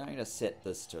going to set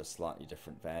this to a slightly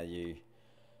different value.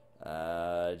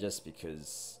 Just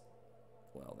because,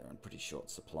 well, they're in pretty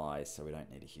short supply, so we don't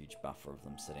need a huge buffer of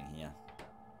them sitting here.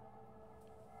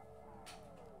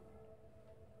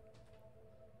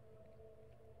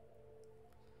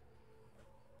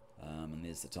 And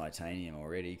there's the titanium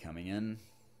already coming in.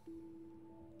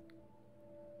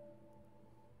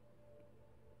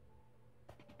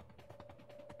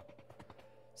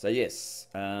 So yes,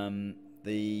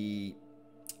 the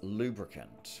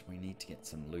lubricant. We need to get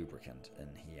some lubricant in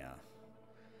here,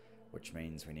 which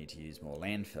means we need to use more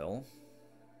landfill.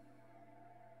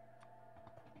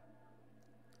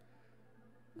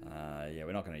 Yeah,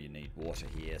 we're not going to need water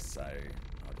here, so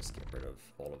I'll just get rid of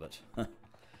all of it.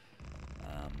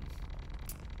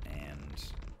 And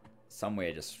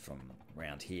somewhere just from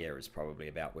around here is probably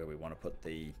about where we want to put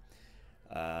the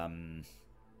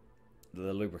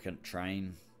lubricant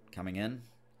train coming in.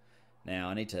 Now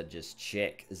I need to just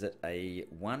check, is it a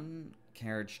 1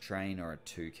 carriage train or a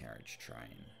 2 carriage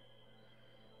train?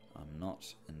 I'm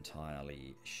not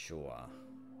entirely sure.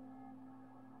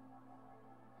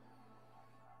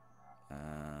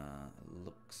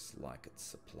 Looks like it's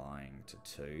supplying to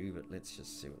 2, but let's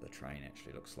just see what the train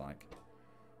actually looks like.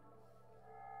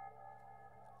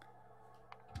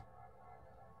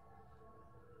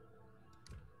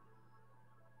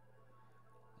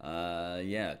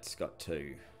 Yeah, it's got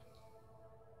 2.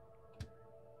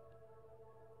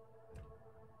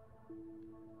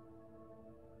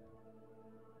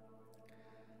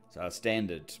 So a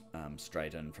standard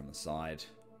straight in from the side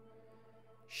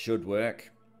should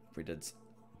work. If we did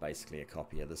basically a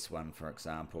copy of this one, for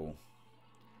example,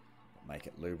 make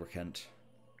it lubricant.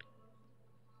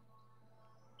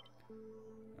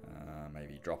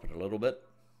 Maybe drop it a little bit.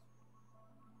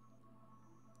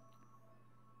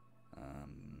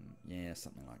 Yeah,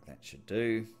 something like that should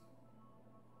do.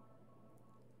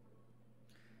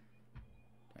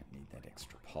 Don't need that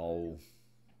extra pole.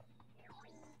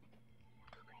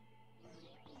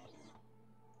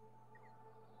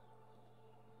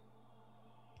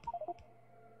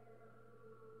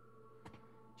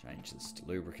 Change this to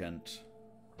lubricant.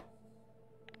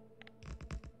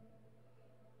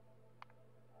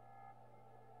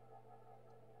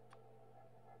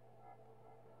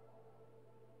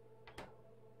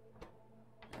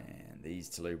 And these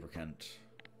to lubricant.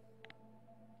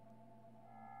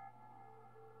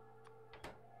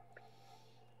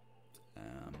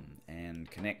 And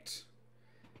connect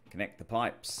connect the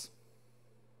pipes.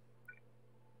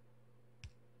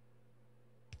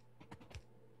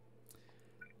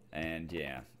 And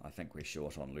yeah, I think we're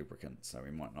short on lubricant, so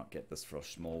we might not get this for a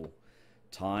small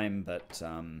time, but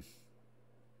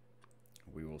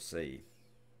we will see.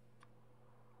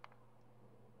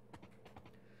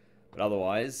 But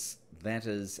otherwise, that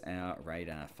is our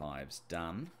radar 5s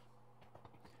done.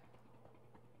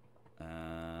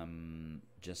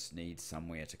 Just need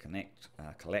somewhere to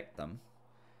collect them,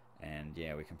 and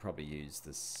yeah, we can probably use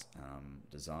this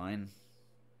design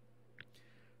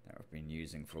that we've been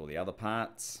using for all the other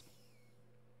parts.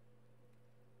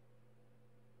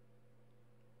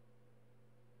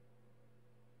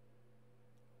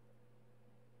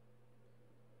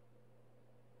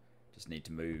 Just need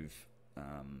to move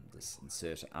this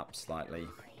inserter up slightly.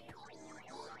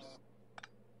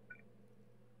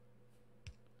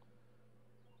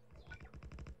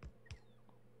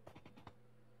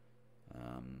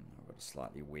 I've got a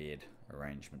slightly weird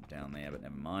arrangement down there, but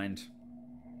never mind.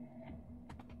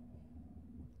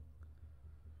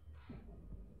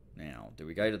 Now, do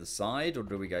we go to the side or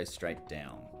do we go straight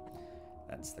down?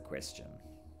 That's the question.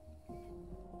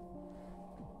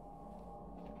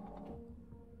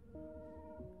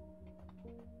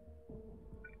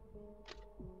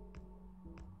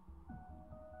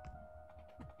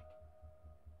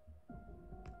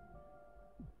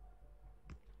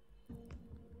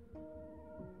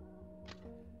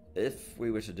 If we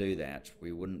were to do that,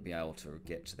 we wouldn't be able to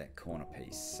get to that corner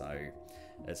piece, so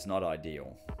it's not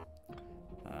ideal.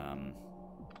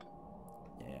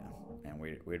 Yeah, and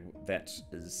that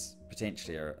is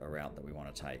potentially a route that we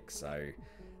want to take. So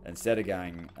instead of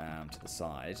going to the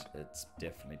side, it's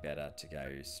definitely better to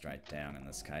go straight down in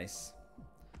this case.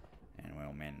 And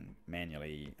we'll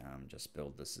manually just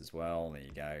build this as well. There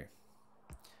you go.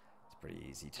 It's pretty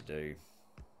easy to do.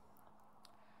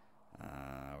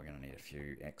 We're going to need a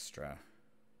few extra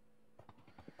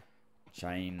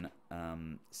chain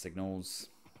signals.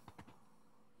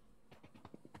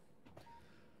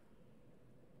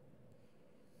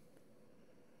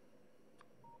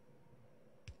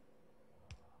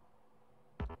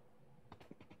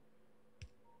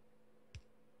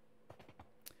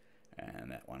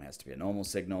 And that one has to be a normal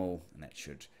signal, and that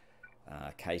should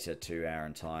cater to our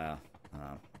entire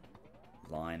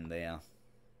line there.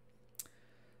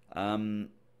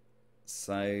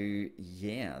 So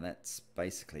yeah, that's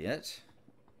basically it.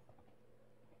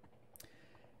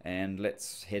 And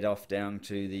let's head off down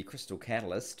to the crystal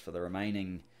catalyst for the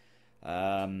remaining,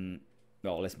 well,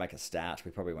 let's make a start.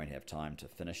 We probably won't have time to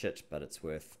finish it, but it's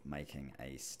worth making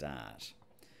a start.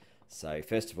 So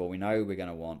first of all, we know we're going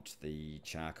to want the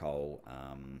charcoal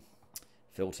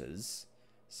filters,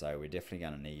 so we're definitely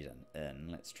going to need an in.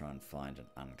 Let's try and find an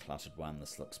uncluttered one.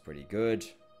 This looks pretty good.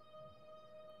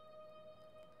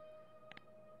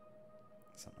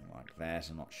 Something like that.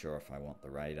 I'm not sure if I want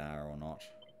the radar or not.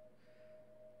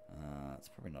 It's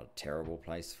probably not a terrible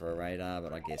place for a radar,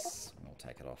 but I guess we'll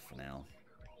take it off for now.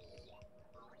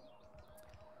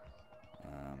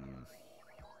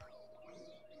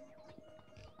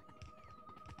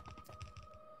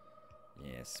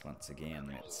 Yes, once again,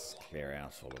 let's clear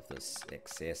out all of this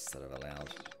excess that I've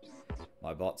allowed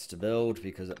my bots to build,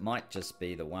 because it might just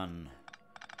be the one,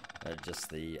 just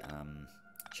the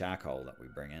charcoal that we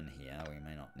bring in here. We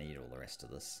may not need all the rest of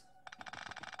this.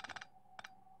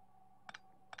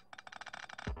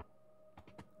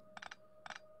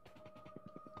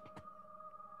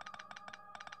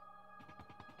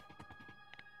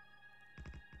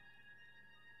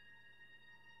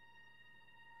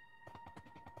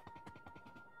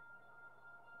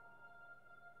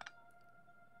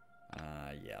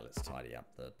 Yeah, let's tidy up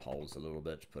the poles a little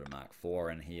bit. Put a Mark IV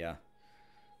in here.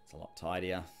 It's a lot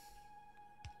tidier.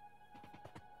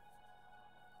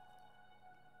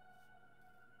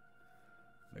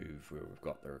 Move where we've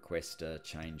got the requester,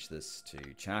 change this to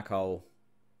charcoal.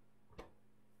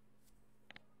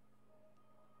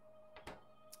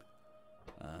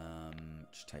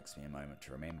 Which takes me a moment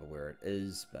to remember where it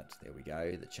is, but there we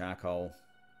go, the charcoal.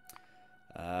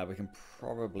 We can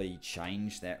probably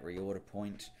change that reorder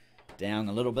point down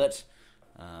a little bit.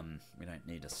 We don't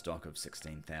need a stock of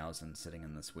 16,000 sitting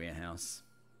in this warehouse.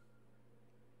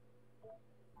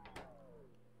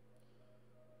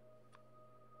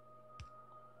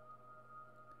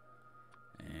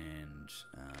 And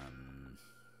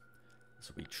this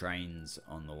will be trains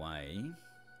on the way.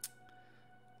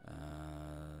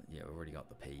 Yeah, we've already got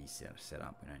the P set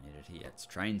up. We don't need it here. It's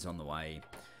trains on the way.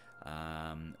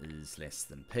 Is less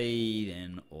than P,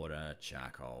 then order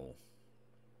charcoal.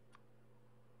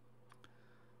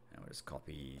 And we'll just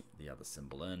copy the other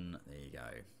symbol in. There you go.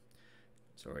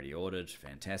 It's already ordered.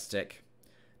 Fantastic.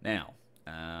 Now,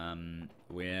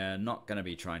 we're not going to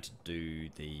be trying to do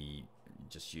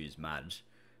just use mud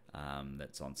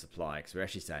that's on supply, because we're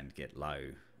actually starting to get low.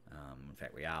 In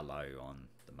fact, we are low on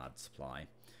the mud supply.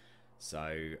 So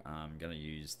I'm going to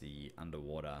use the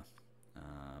underwater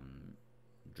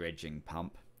dredging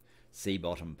pump, sea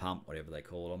bottom pump, whatever they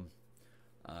call them,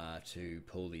 to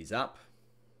pull these up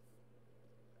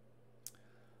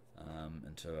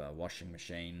into a washing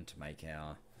machine to make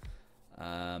our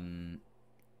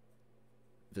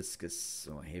viscous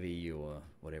or heavy or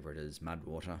whatever it is mud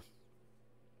water.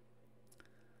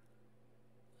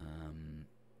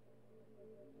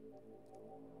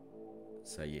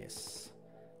 So yes,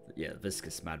 yeah,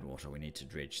 viscous mud water, we need to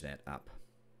dredge that up.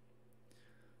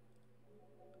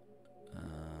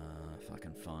 If I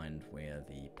can find where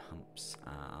the pumps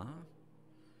are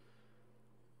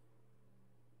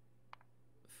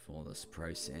for this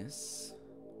process.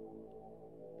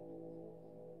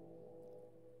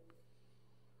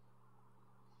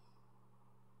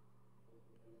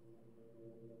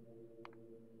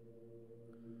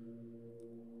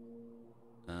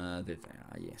 There they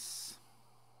are, yes.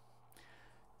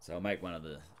 So I'll make one of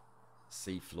the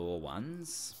seafloor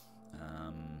ones.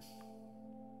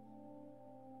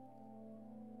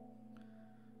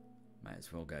 May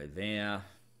as well go there.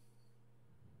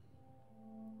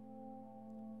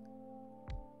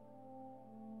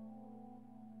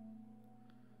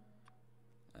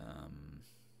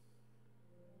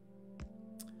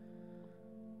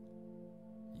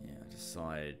 Yeah,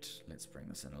 decide, let's bring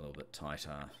this in a little bit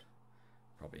tighter.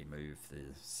 Probably move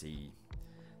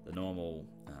the normal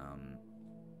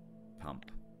pump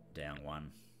down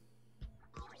one.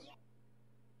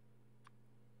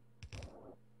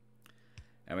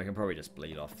 And we can probably just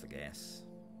bleed off the gas.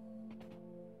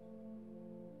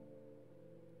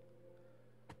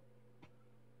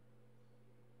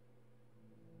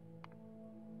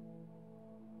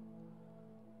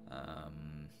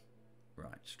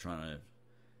 Right, trying to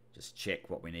just check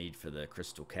what we need for the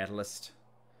crystal catalyst.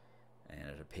 And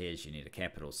it appears you need a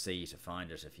capital C to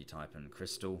find it if you type in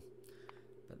crystal.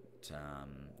 But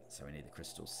so we need the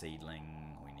crystal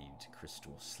seedling, we need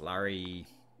crystal slurry.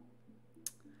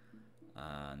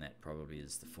 And that probably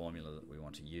is the formula that we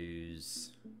want to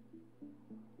use.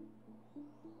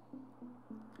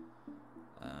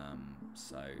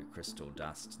 So crystal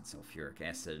dust and sulfuric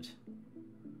acid.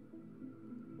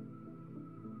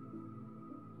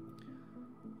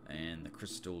 And the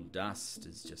crystal dust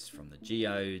is just from the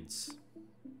geodes.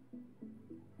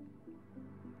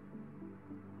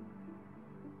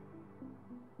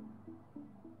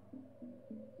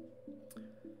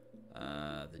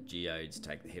 The geodes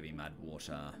take the heavy mud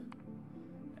water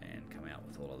and come out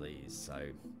with all of these, so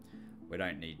we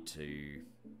don't need to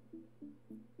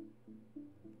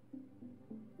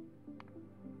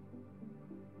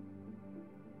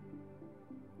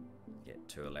get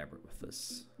too elaborate with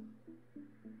this.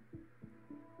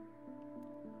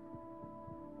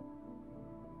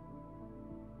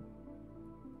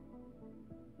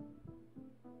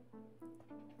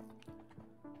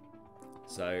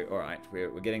 So, alright,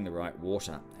 we're getting the right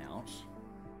water out.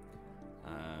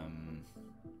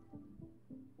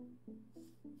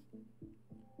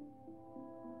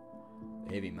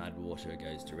 The heavy mud water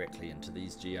goes directly into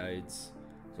these geodes.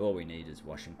 So all we need is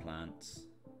washing plants.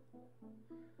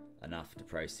 Enough to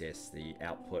process the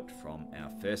output from our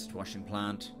first washing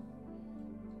plant.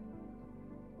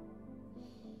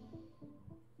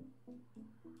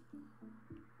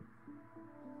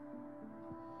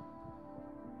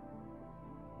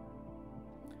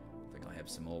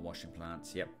 Some more washing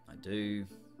plants. Yep, I do.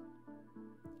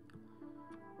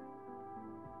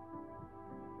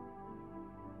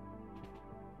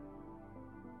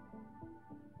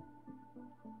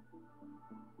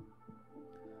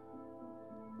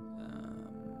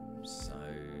 So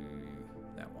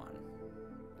that one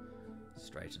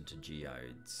straight into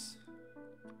geodes.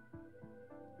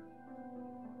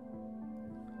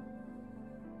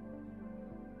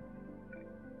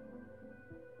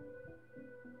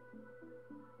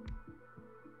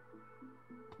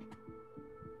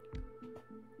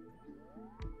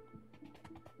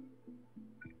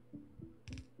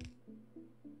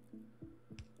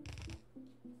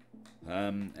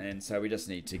 And so we just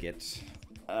need to get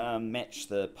match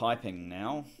the piping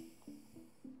now.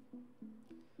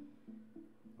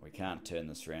 We can't turn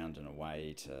this around in a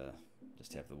way to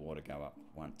just have the water go up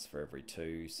once for every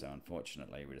two, so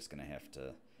unfortunately we're just going to have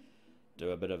to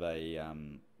do a bit of a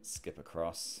skip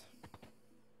across.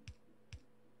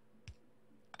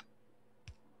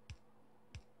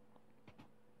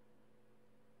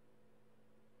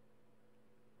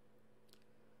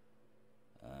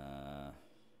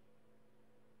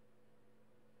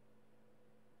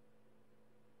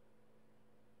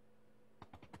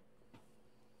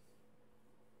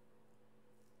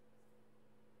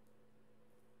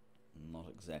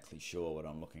 exactly sure what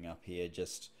I'm looking up here,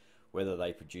 just whether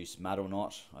they produce mud or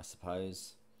not, I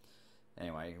suppose.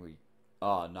 Anyway,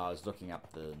 oh no, I was looking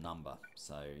up the number.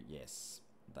 So yes,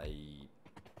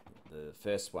 the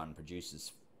first one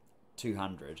produces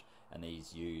 200, and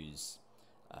these use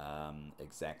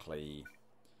exactly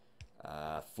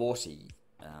 40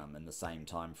 in the same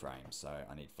time frame. So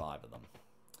I need 5 of them.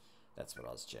 That's what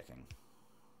I was checking.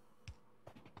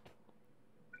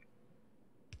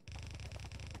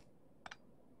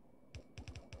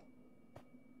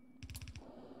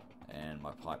 And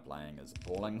my pipe laying is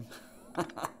appalling.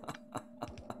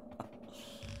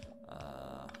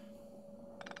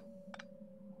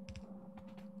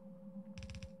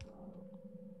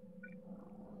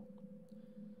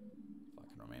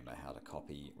 How to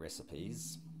copy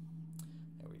recipes.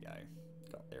 There we go.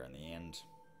 Got there in the end.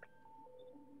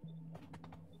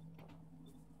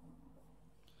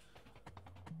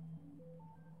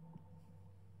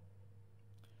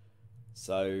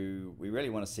 So we really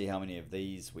want to see how many of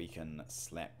these we can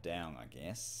slap down, I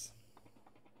guess.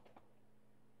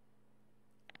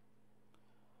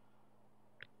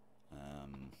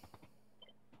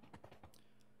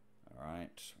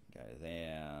 Alright, go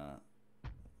there.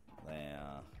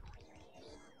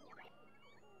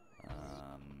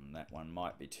 That one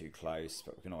might be too close,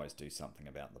 but we can always do something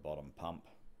about the bottom pump.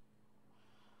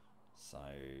 So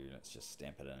let's just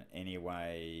stamp it in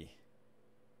anyway.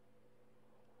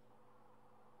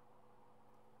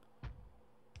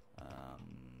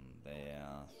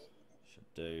 There,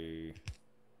 should do.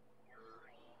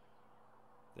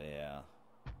 There.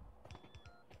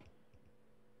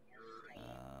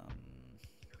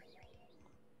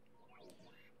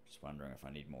 Just wondering if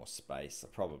I need more space. I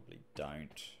probably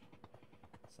don't.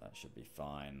 So it should be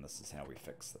fine. This is how we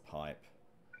fix the pipe.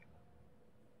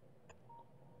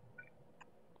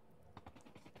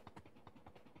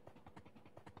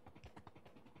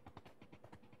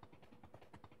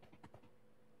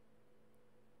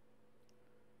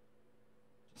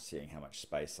 Just seeing how much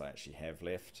space I actually have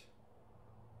left.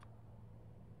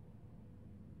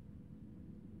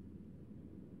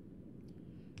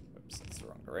 Oops, that's the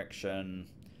wrong direction.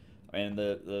 I mean,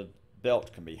 the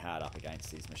belt can be hard up against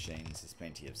these machines. There's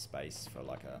plenty of space for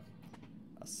like a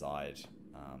side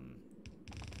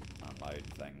unload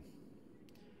thing,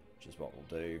 which is what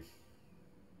we'll do.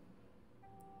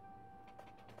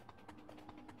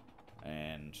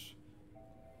 And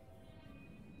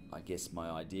I guess my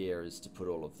idea is to put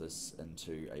all of this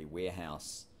into a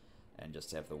warehouse and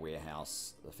just have the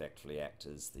warehouse effectively act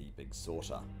as the big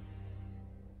sorter.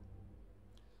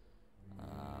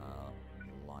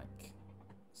 Like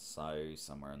so,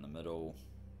 somewhere in the middle.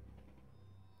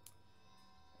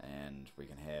 And we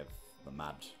can have the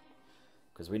mud,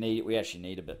 because we actually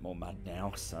need a bit more mud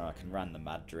now, so I can run the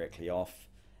mud directly off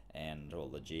and all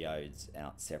the geodes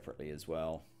out separately as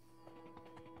well.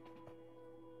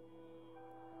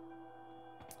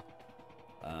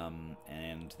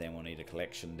 And then we'll need a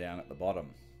collection down at the bottom.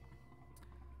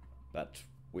 But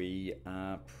we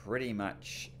are pretty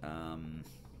much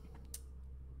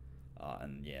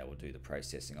and yeah, we'll do the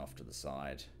processing off to the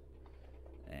side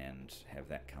and have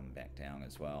that come back down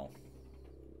as well.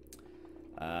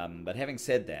 But having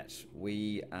said that,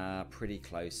 we are pretty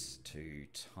close to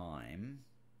time.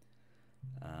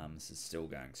 This is still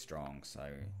going strong, so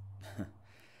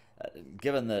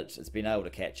given that it's been able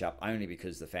to catch up only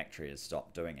because the factory has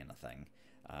stopped doing anything,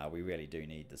 we really do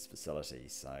need this facility.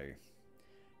 So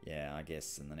yeah, I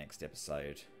guess in the next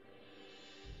episode